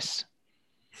 ketosis.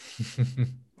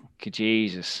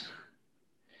 Jesus.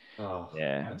 Oh,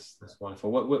 Yeah. that's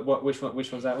wonderful. What which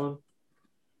one's that one?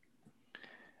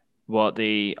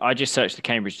 I just searched the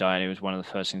Cambridge diet and it was one of the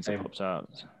first things that Okay, pops up.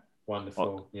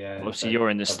 wonderful. Yeah. Obviously, So you're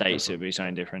in the States, it'll be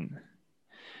something different.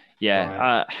 Yeah.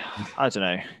 right. I don't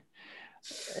know.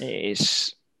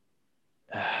 It's.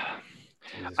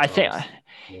 Jesus I think. Christ.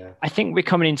 Yeah. I think we're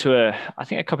coming into I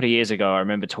think a couple of years ago, I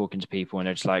remember talking to people and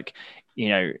it's like, you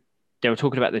know, they were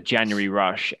talking about the January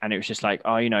rush and it was just like,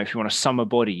 oh, if you want a summer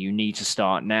body, you need to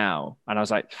start now. And I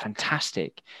was like,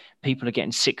 fantastic. People are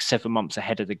getting 6, 7 months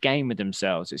ahead of the game with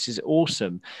themselves. This is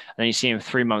awesome. And then you see them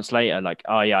 3 months later, like,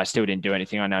 oh yeah, I still didn't do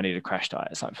anything. I now need a crash diet.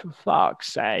 It's like, for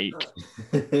fuck's sake.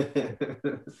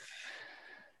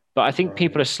 But I think Right.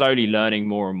 people are slowly learning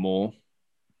more and more.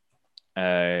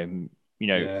 Um,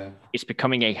 Yeah. it's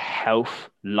becoming a health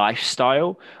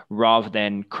lifestyle rather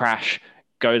than crash,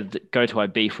 go to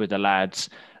Ibiza with the lads,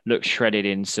 look shredded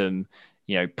in some,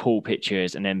 pool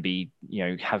pictures, and then be,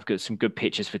 have some good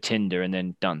pictures for Tinder, and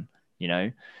then done. Yeah.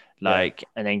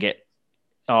 And then get,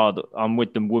 oh, I'm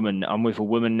with the woman, I'm with a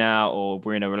woman now, or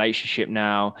we're in a relationship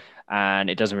now, and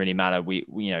it doesn't really matter.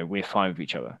 We're fine with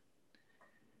each other.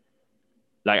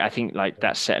 Like I think like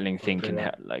that settling I thing agree can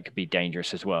with that. be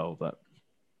dangerous as well, but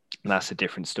that's a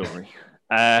different story.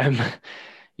 Um,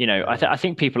 Yeah. I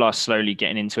think people are slowly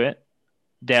getting into it.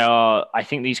 I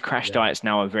think these crash Yeah. diets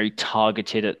now are very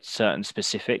targeted at certain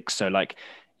specifics. So like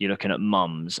you're looking at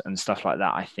mums and stuff like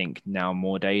that. I think now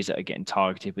more days that are getting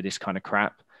targeted with this kind of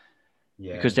crap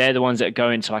because Yeah. they're the ones that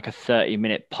go into like a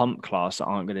 30-minute pump class that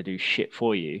aren't going to do shit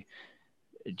for you.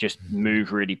 Just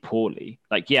move really poorly.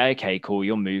 Like, yeah, okay, cool.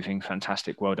 You're moving.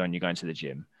 Fantastic. Well done. You're going to the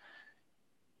gym.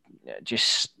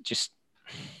 Just,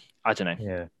 I don't know.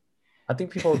 Yeah. I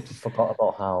think people forgot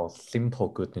about how simple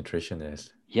good nutrition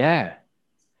is. Yeah.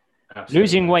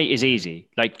 Losing Absolutely. weight is easy.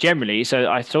 Like generally, so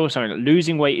I saw something like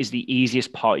losing weight is the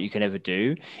easiest part you can ever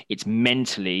do. It's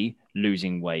mentally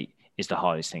losing weight is the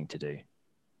hardest thing to do.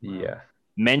 Wow. Yeah.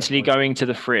 That's Mentally what. going to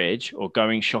the fridge or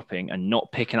going shopping and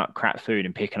not picking up crap food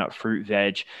and picking up fruit,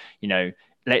 veg,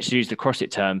 let's use the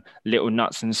CrossFit term, little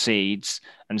nuts and seeds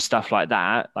and stuff like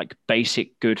that, like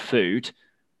basic good food.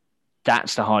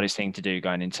 That's the hardest thing to do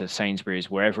going into Sainsbury's,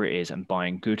 wherever it is, and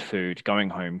buying good food, going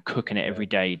home, cooking it Yeah. every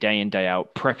day in, day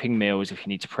out, prepping meals if you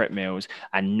need to prep meals,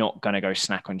 and not going to go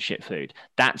snack on shit food.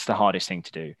 That's the hardest thing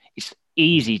to do. It's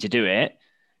easy to do it.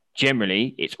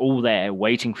 Generally, it's all there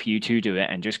waiting for you to do it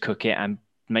and just cook it and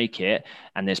make it.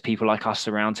 And there's people like us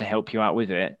around to help you out with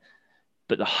it.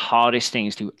 But the hardest thing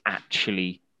is to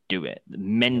actually do it, Yeah.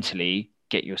 mentally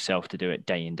get yourself to do it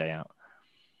day in, day out.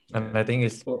 And Yeah. I think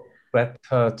it's Well,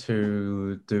 better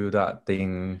to do that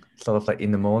thing sort of like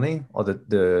in the morning or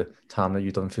the time that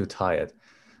you don't feel tired.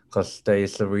 Because there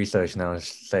is a research now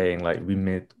saying like we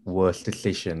make worse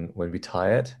decision when we're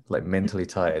tired, like mentally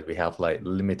tired. We have like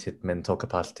limited mental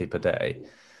capacity per day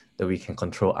that we can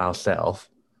control ourselves.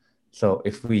 So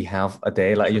if we have a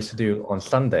day like I used to do on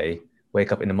Sunday,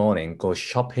 wake up in the morning, go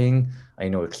shopping, I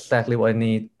know exactly what I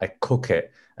need, I cook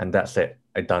it, and that's it.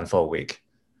 I'm done for a week.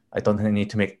 I don't need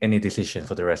to make any decision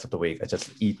for the rest of the week. I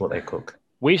just eat what I cook.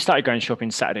 We've started going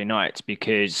shopping Saturday nights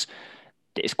because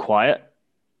it's quiet.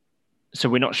 So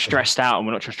we're not stressed out and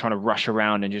we're not just trying to rush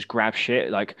around and just grab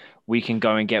shit. Like we can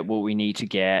go and get what we need to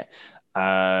get.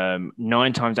 9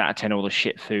 times out of 10, all the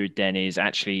shit food then is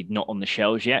actually not on the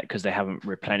shelves yet because they haven't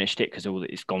replenished it because all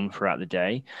it's gone throughout the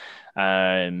day.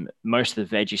 Most of the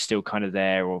veg is still kind of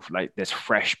there, or like there's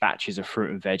fresh batches of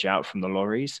fruit and veg out from the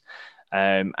lorries.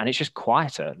 And it's just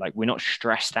quieter. Like, we're not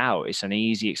stressed out. It's an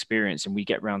easy experience, and we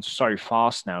get around so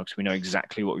fast now because we know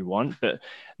exactly what we want. But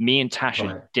me and Tash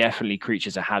are definitely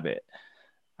creatures of habit.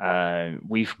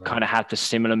 We've kind of had the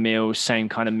similar meals, same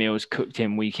kind of meals cooked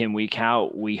in, week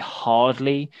out. We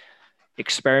hardly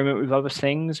experiment with other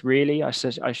things, really. I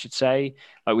should say,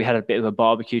 like, we had a bit of a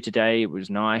barbecue today. It was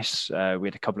nice. We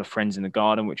had a couple of friends in the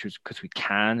garden, which was because we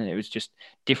can, and it was just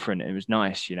different. It was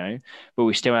nice, but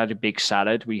we still had a big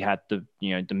salad. We had the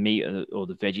meat or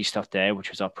the veggie stuff there, which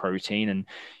was our protein. And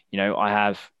I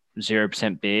have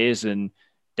 0% beers, and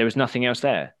there was nothing else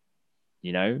there.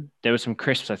 There were some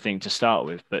crisps, I think, to start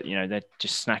with, but they're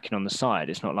just snacking on the side.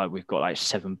 It's not like we've got like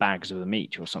 7 bags of the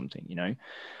meat or something.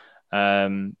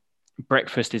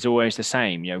 Breakfast is always the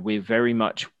same.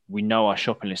 We know our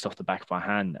shopping list off the back of our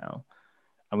hand now,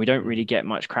 and we don't really get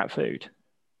much crap food.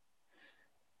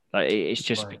 Like, it's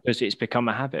just because it's become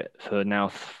a habit for now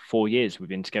 4 years. We've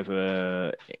been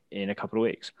together in a couple of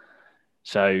weeks.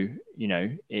 So,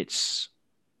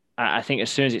 I think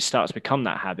as soon as it starts to become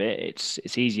that habit,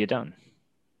 it's easier done.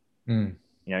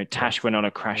 Tash went on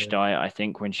a crash diet, I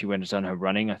think, when she went and done her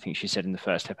running. I think she said in the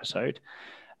first episode.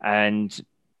 And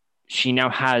she now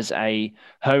has her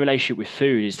relationship with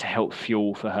food is to help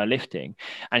fuel for her lifting.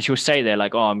 And she'll say there,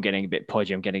 like, oh, I'm getting a bit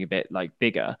podgy, I'm getting a bit like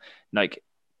bigger. Like,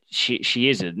 she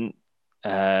isn't.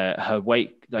 Her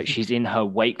weight, like, she's in her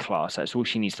weight class. That's all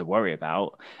she needs to worry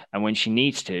about. And when she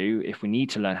needs to, if we need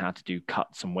to learn how to do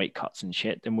cuts and weight cuts and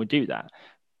shit, then we'll do that.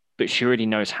 But she already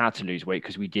knows how to lose weight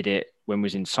because we did it when we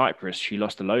was in Cyprus. She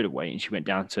lost a load of weight and she went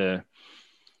down to,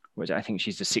 I think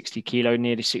she's the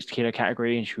near the 60 kilo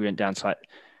category. And she went down to like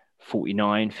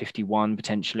 49, 51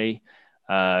 potentially,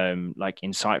 like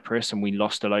in Cyprus. And we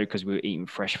lost a load because we were eating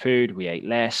fresh food. We ate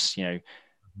less.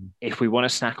 If we want to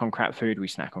snack on crap food, we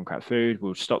snack on crap food.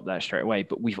 We'll stop that straight away.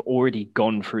 But we've already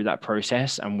gone through that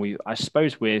process. And I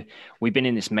suppose we've been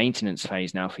in this maintenance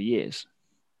phase now for years.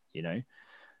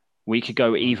 We could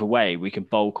go either way. We can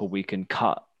bulk or we can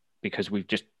cut because we've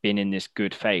just been in this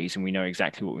good phase and we know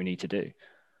exactly what we need to do.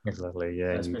 Exactly.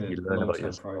 Yeah. You learn about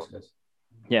your process.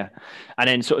 Yeah. And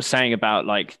then sort of saying about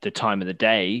like the time of the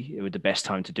day, it was the best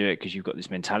time to do it because you've got this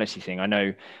mentality thing. I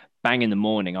know bang in the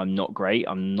morning, I'm not great.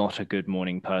 I'm not a good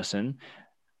morning person,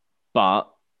 but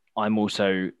I'm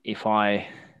also, if I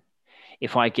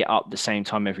get up the same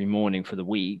time every morning for the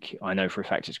week, I know for a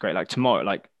fact it's great. Like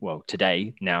tomorrow,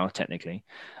 today now, technically,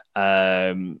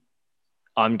 I'm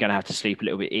going to have to sleep a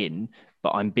little bit in,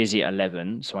 but I'm busy at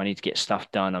 11. So I need to get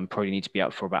stuff done. I'm probably need to be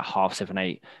up for about 7:30,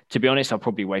 8. To be honest, I'll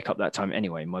probably wake up that time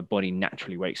anyway. My body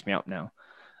naturally wakes me up now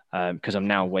because I'm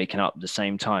now waking up the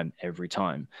same time every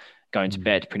time, going to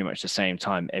bed pretty much the same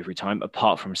time every time,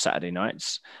 apart from Saturday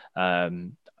nights.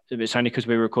 It's only because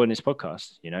we're recording this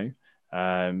podcast,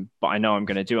 but I know I'm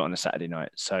going to do it on a Saturday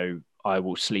night. So I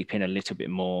will sleep in a little bit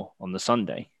more on the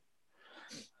Sunday.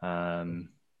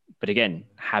 But again,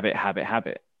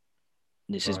 habit.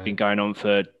 This has been going on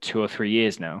for 2 or 3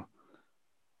 years now.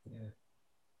 Yeah.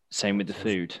 Same with the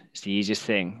food. It's the easiest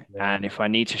thing. Yeah. And if I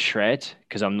need to shred,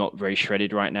 because I'm not very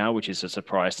shredded right now, which is a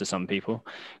surprise to some people,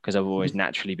 because I've always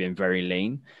naturally been very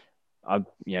lean,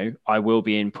 I will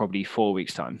be in probably 4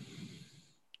 weeks' time.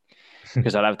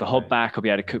 Because I'll have the hob back. I'll be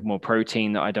able to cook more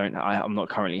protein that I'm not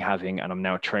currently having, and I'm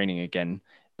now training again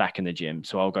back in the gym.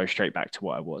 So I'll go straight back to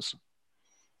what I was.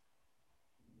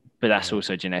 But that's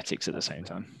also genetics at the same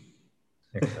time.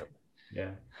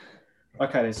 Yeah.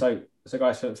 Okay, then. So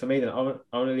guys, for me, then I want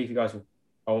to leave you guys with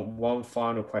one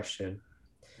final question.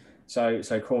 So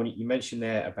Korn, you mentioned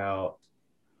there about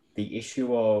the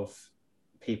issue of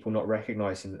people not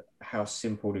recognizing how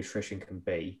simple nutrition can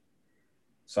be.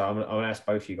 So I'm gonna ask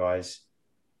both you guys,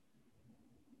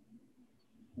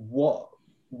 what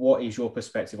is your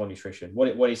perspective on nutrition?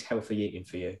 What is healthy eating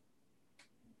for you?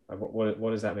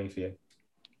 What does that mean for you?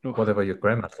 Whatever your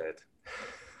grandma said.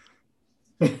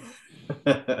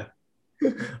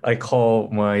 I call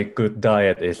my good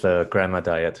diet is a grandma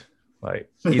diet.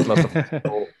 Like, eat lots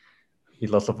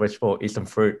of vegetable, eat some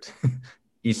fruit,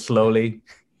 eat slowly.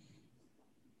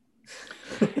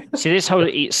 See, this whole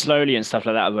eat slowly and stuff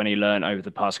like that I've only learned over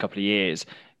the past couple of years,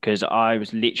 because I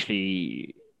was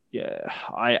literally,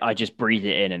 I just breathe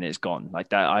it in and it's gone like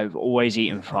that. I've always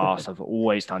eaten fast. I've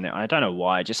always done it. I don't know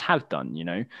why. I just have done,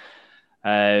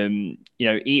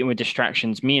 eating with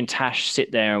distractions. Me and Tash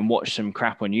sit there and watch some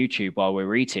crap on YouTube while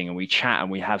we're eating, and we chat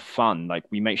and we have fun. Like,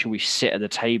 we make sure we sit at the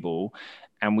table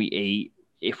and we eat.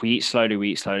 If we eat slowly,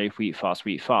 we eat slowly. If we eat fast,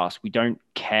 we eat fast. We don't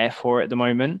care for it at the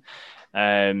moment.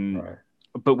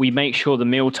 But we make sure the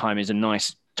meal time is a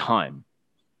nice time.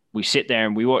 We sit there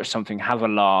and we watch something, have a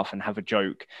laugh and have a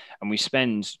joke, and we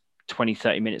spend 20,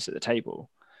 30 minutes at the table.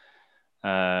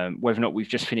 whether or not we've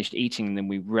just finished eating and then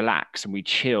we relax and we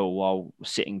chill while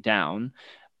sitting down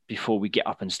before we get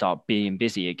up and start being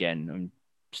busy again and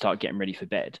start getting ready for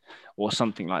bed or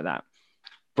something like that.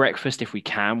 Breakfast, if we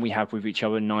can, we have with each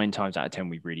other. 9 times out of 10,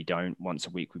 we really don't. Once a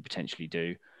week, we potentially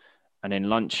do. And then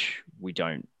lunch, we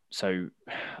don't. So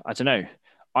I don't know.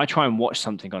 I try and watch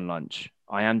something on lunch.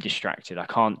 I am distracted. I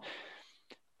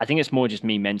think it's more just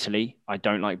me mentally. I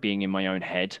don't like being in my own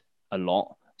head a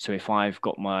lot. So if I've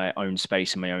got my own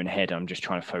space in my own head, I'm just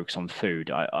trying to focus on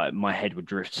food. My head would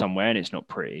drift somewhere and it's not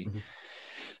pretty. Mm-hmm.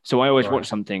 So I always watch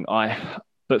something.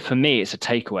 But for me, it's a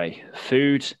takeaway.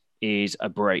 Food is a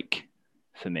break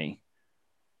for me.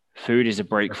 Food is a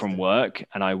break from work,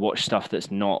 and I watch stuff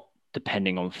that's not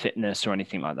depending on fitness or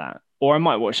anything like that. Or I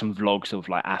might watch some vlogs of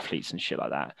like athletes and shit like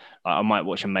that. Like I might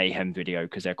watch a Mayhem video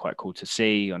because they're quite cool to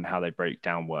see on how they break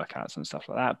down workouts and stuff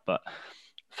like that. But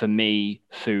for me,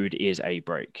 food is a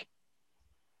break.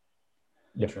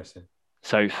 Interesting.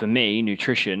 So for me,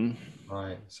 nutrition.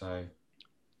 Right. So,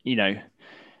 you know,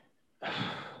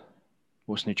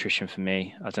 what's nutrition for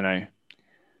me? I don't know.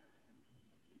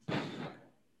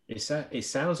 It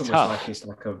sounds almost like it's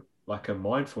like a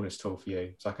mindfulness tool for you.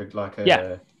 It's like a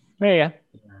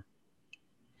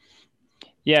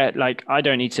yeah. Like I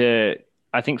don't need to.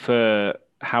 I think for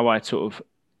how I sort of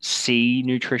see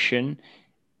nutrition,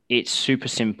 it's super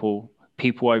simple.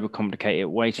 People overcomplicate it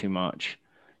way too much.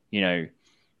 You know,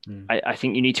 I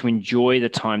think you need to enjoy the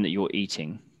time that you're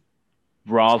eating,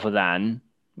 rather than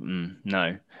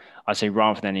I say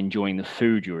rather than enjoying the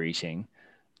food you're eating.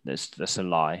 That's a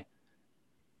lie.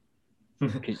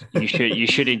 You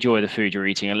should enjoy the food you're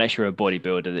eating, unless you're a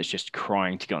bodybuilder that's just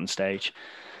crying to get on stage.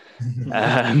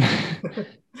 I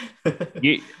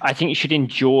think you should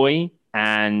enjoy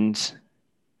and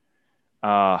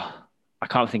I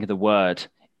can't think of the word.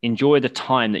 Enjoy the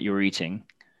time that you're eating,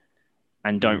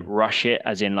 and don't rush it.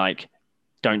 As in, like,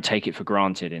 don't take it for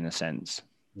granted. In a sense.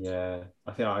 Yeah,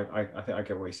 I think I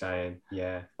get what you're saying.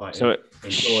 Yeah, like so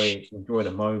enjoy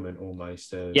the moment almost.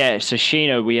 So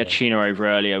Sheena, we had Sheena over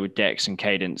earlier with Dex and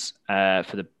Cadence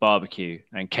for the barbecue,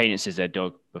 and Cadence is their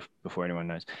dog before anyone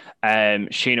knows.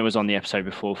 Sheena was on the episode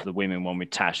before for the women one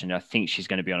with Tash, and I think she's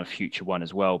going to be on a future one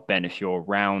as well. Ben, if you're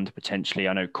around potentially,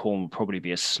 I know Korn will probably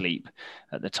be asleep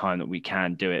at the time that we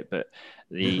can do it, but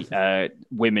the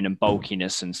women and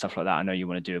bulkiness and stuff like that, I know you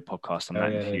want to do a podcast on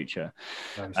that in the future.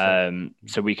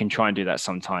 So we can try and do that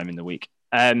sometime in the week.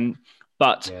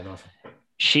 But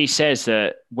she says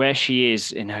that where she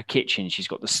is in her kitchen, she's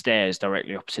got the stairs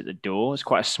directly opposite the door. It's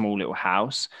quite a small little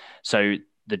house. So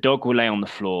the dog will lay on the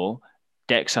floor.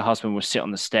 Dex, her husband, will sit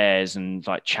on the stairs and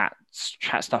like chat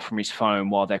stuff from his phone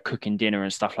while they're cooking dinner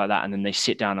and stuff like that. And then they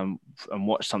sit down and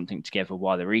watch something together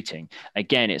while they're eating.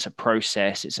 Again, it's a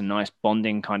process. It's a nice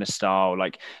bonding kind of style.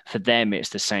 Like for them, it's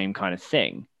the same kind of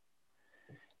thing.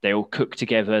 They all cook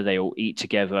together. They all eat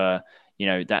together. You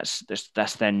know, that's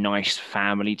their nice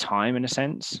family time in a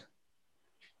sense.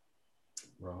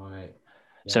 Right.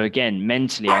 Yeah. So again,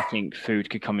 mentally, I think food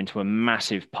could come into a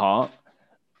massive part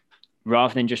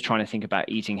rather than just trying to think about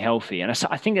eating healthy. And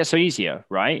I think that's so easier,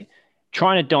 right?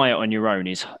 Trying to diet on your own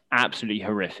is absolutely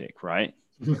horrific, right?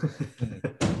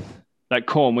 Like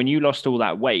Korn, when you lost all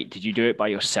that weight, did you do it by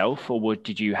yourself, or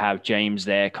did you have James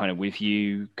there kind of with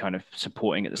you, kind of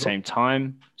supporting at the same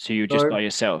time? So you're just by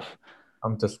yourself?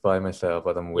 I'm just by myself,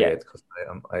 but I'm weird because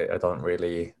I don't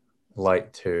really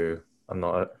like to. I'm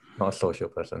not a social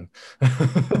person.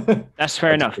 That's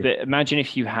fair enough. But imagine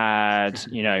if you had,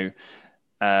 you know,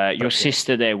 your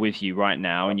sister there with you right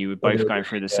now, and you were both going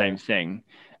through the same thing,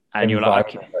 and you're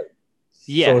like, okay,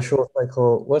 social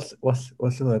cycle. What's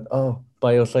the word? Oh,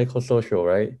 biopsychosocial,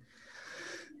 right?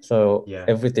 So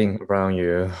everything around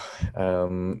you,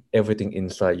 everything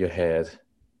inside your head,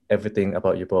 everything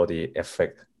about your body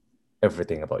affect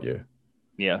everything about you.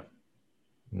 Yeah.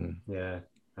 Yeah,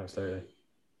 absolutely.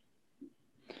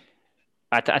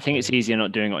 I think it's easier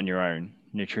not doing it on your own,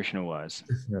 nutritional wise.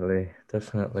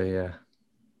 Definitely, yeah.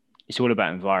 It's all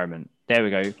about environment. There we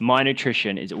go. My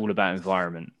nutrition is all about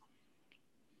environment.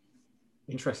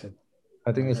 Interesting.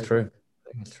 I think it's true.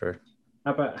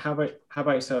 How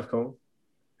about yourself, Cole?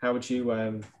 How would you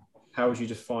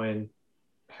define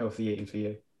healthy eating for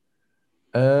you?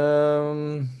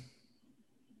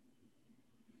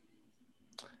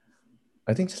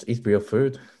 I think just eat real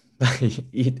food.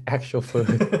 Eat actual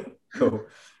food. Cool.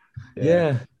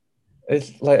 Yeah.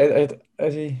 It's like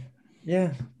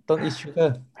don't eat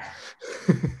sugar.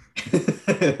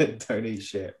 Don't eat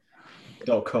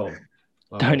shit.com.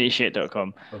 Don't eat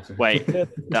shit.com. Wait,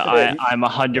 I'm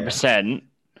 100%.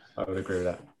 I would agree with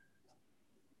that.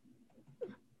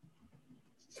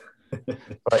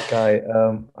 Right, guy.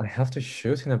 I have to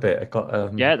shoot in a bit. I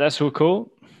got Yeah, that's all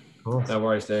cool. course. No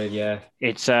worries, dude. Yeah.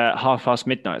 It's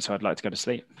midnight, so I'd like to go to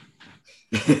sleep.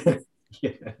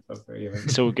 Yeah. I'll agree, man.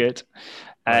 It's all good.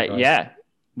 All right, guys. Yeah,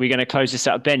 we're going to close this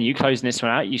out. Ben, you closing this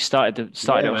one out? You started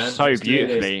Yeah, off man. so Let's do this.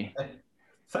 beautifully.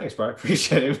 Thanks, bro.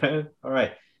 Appreciate it, man. All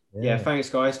right. Yeah, Yeah. thanks,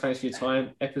 guys. Thanks for your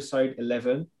time. Episode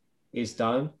 11 is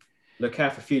done. Look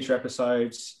out for future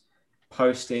episodes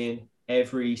posting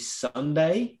every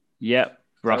Sunday. Yep,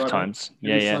 rough Right, times.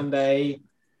 every Yeah. Sunday,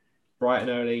 bright and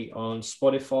early on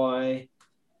Spotify.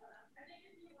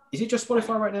 Is it just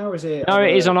Spotify right now, or is it? No,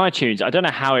 it is on iTunes. I don't know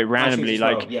how it iTunes randomly as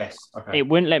well? Yes. Okay. it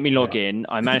wouldn't let me log Yeah. in.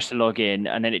 I managed to log in,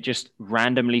 and then it just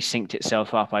randomly synced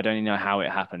itself up. I don't even know how it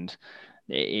happened.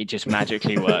 It just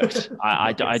magically worked.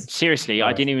 I seriously, I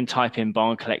Nice. didn't even type in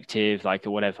Barn Collective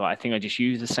or whatever. I think I just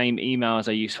used the same email as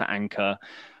I used for Anchor.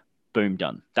 Boom,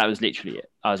 done. That was literally it.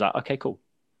 I was like, okay, cool.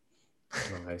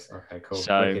 Nice. Okay, cool.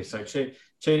 So- Wicked. So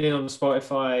tune in on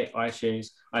Spotify,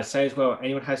 iTunes. I'd say as well,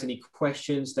 anyone has any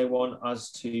questions they want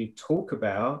us to talk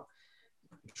about,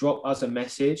 drop us a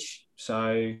message.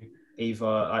 So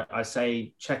either I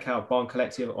say check out Barn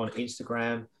Collective on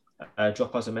Instagram,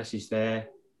 drop us a message there,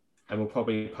 and we'll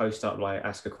probably post up like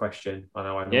ask a question. I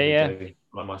know I normally do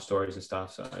like my stories and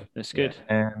stuff. So That's good.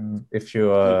 And if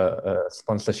you are a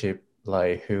sponsorship,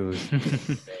 like who's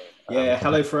Yeah,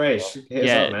 Hello Fresh. Hit us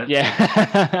up, man.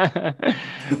 Yeah.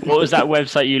 What was that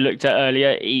website you looked at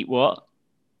earlier? Eat what?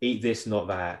 Eat this, not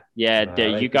that. Yeah,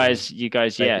 No, you guys, they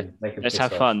yeah. can Let's piss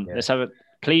have off, fun. yeah.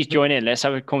 Please join in. Let's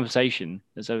have a conversation.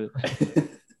 Let's have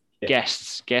Yeah.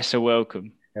 guests are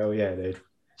welcome. Hell yeah, dude.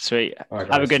 Sweet. All right,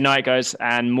 Have a guys. good night, guys,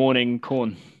 and morning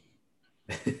corn.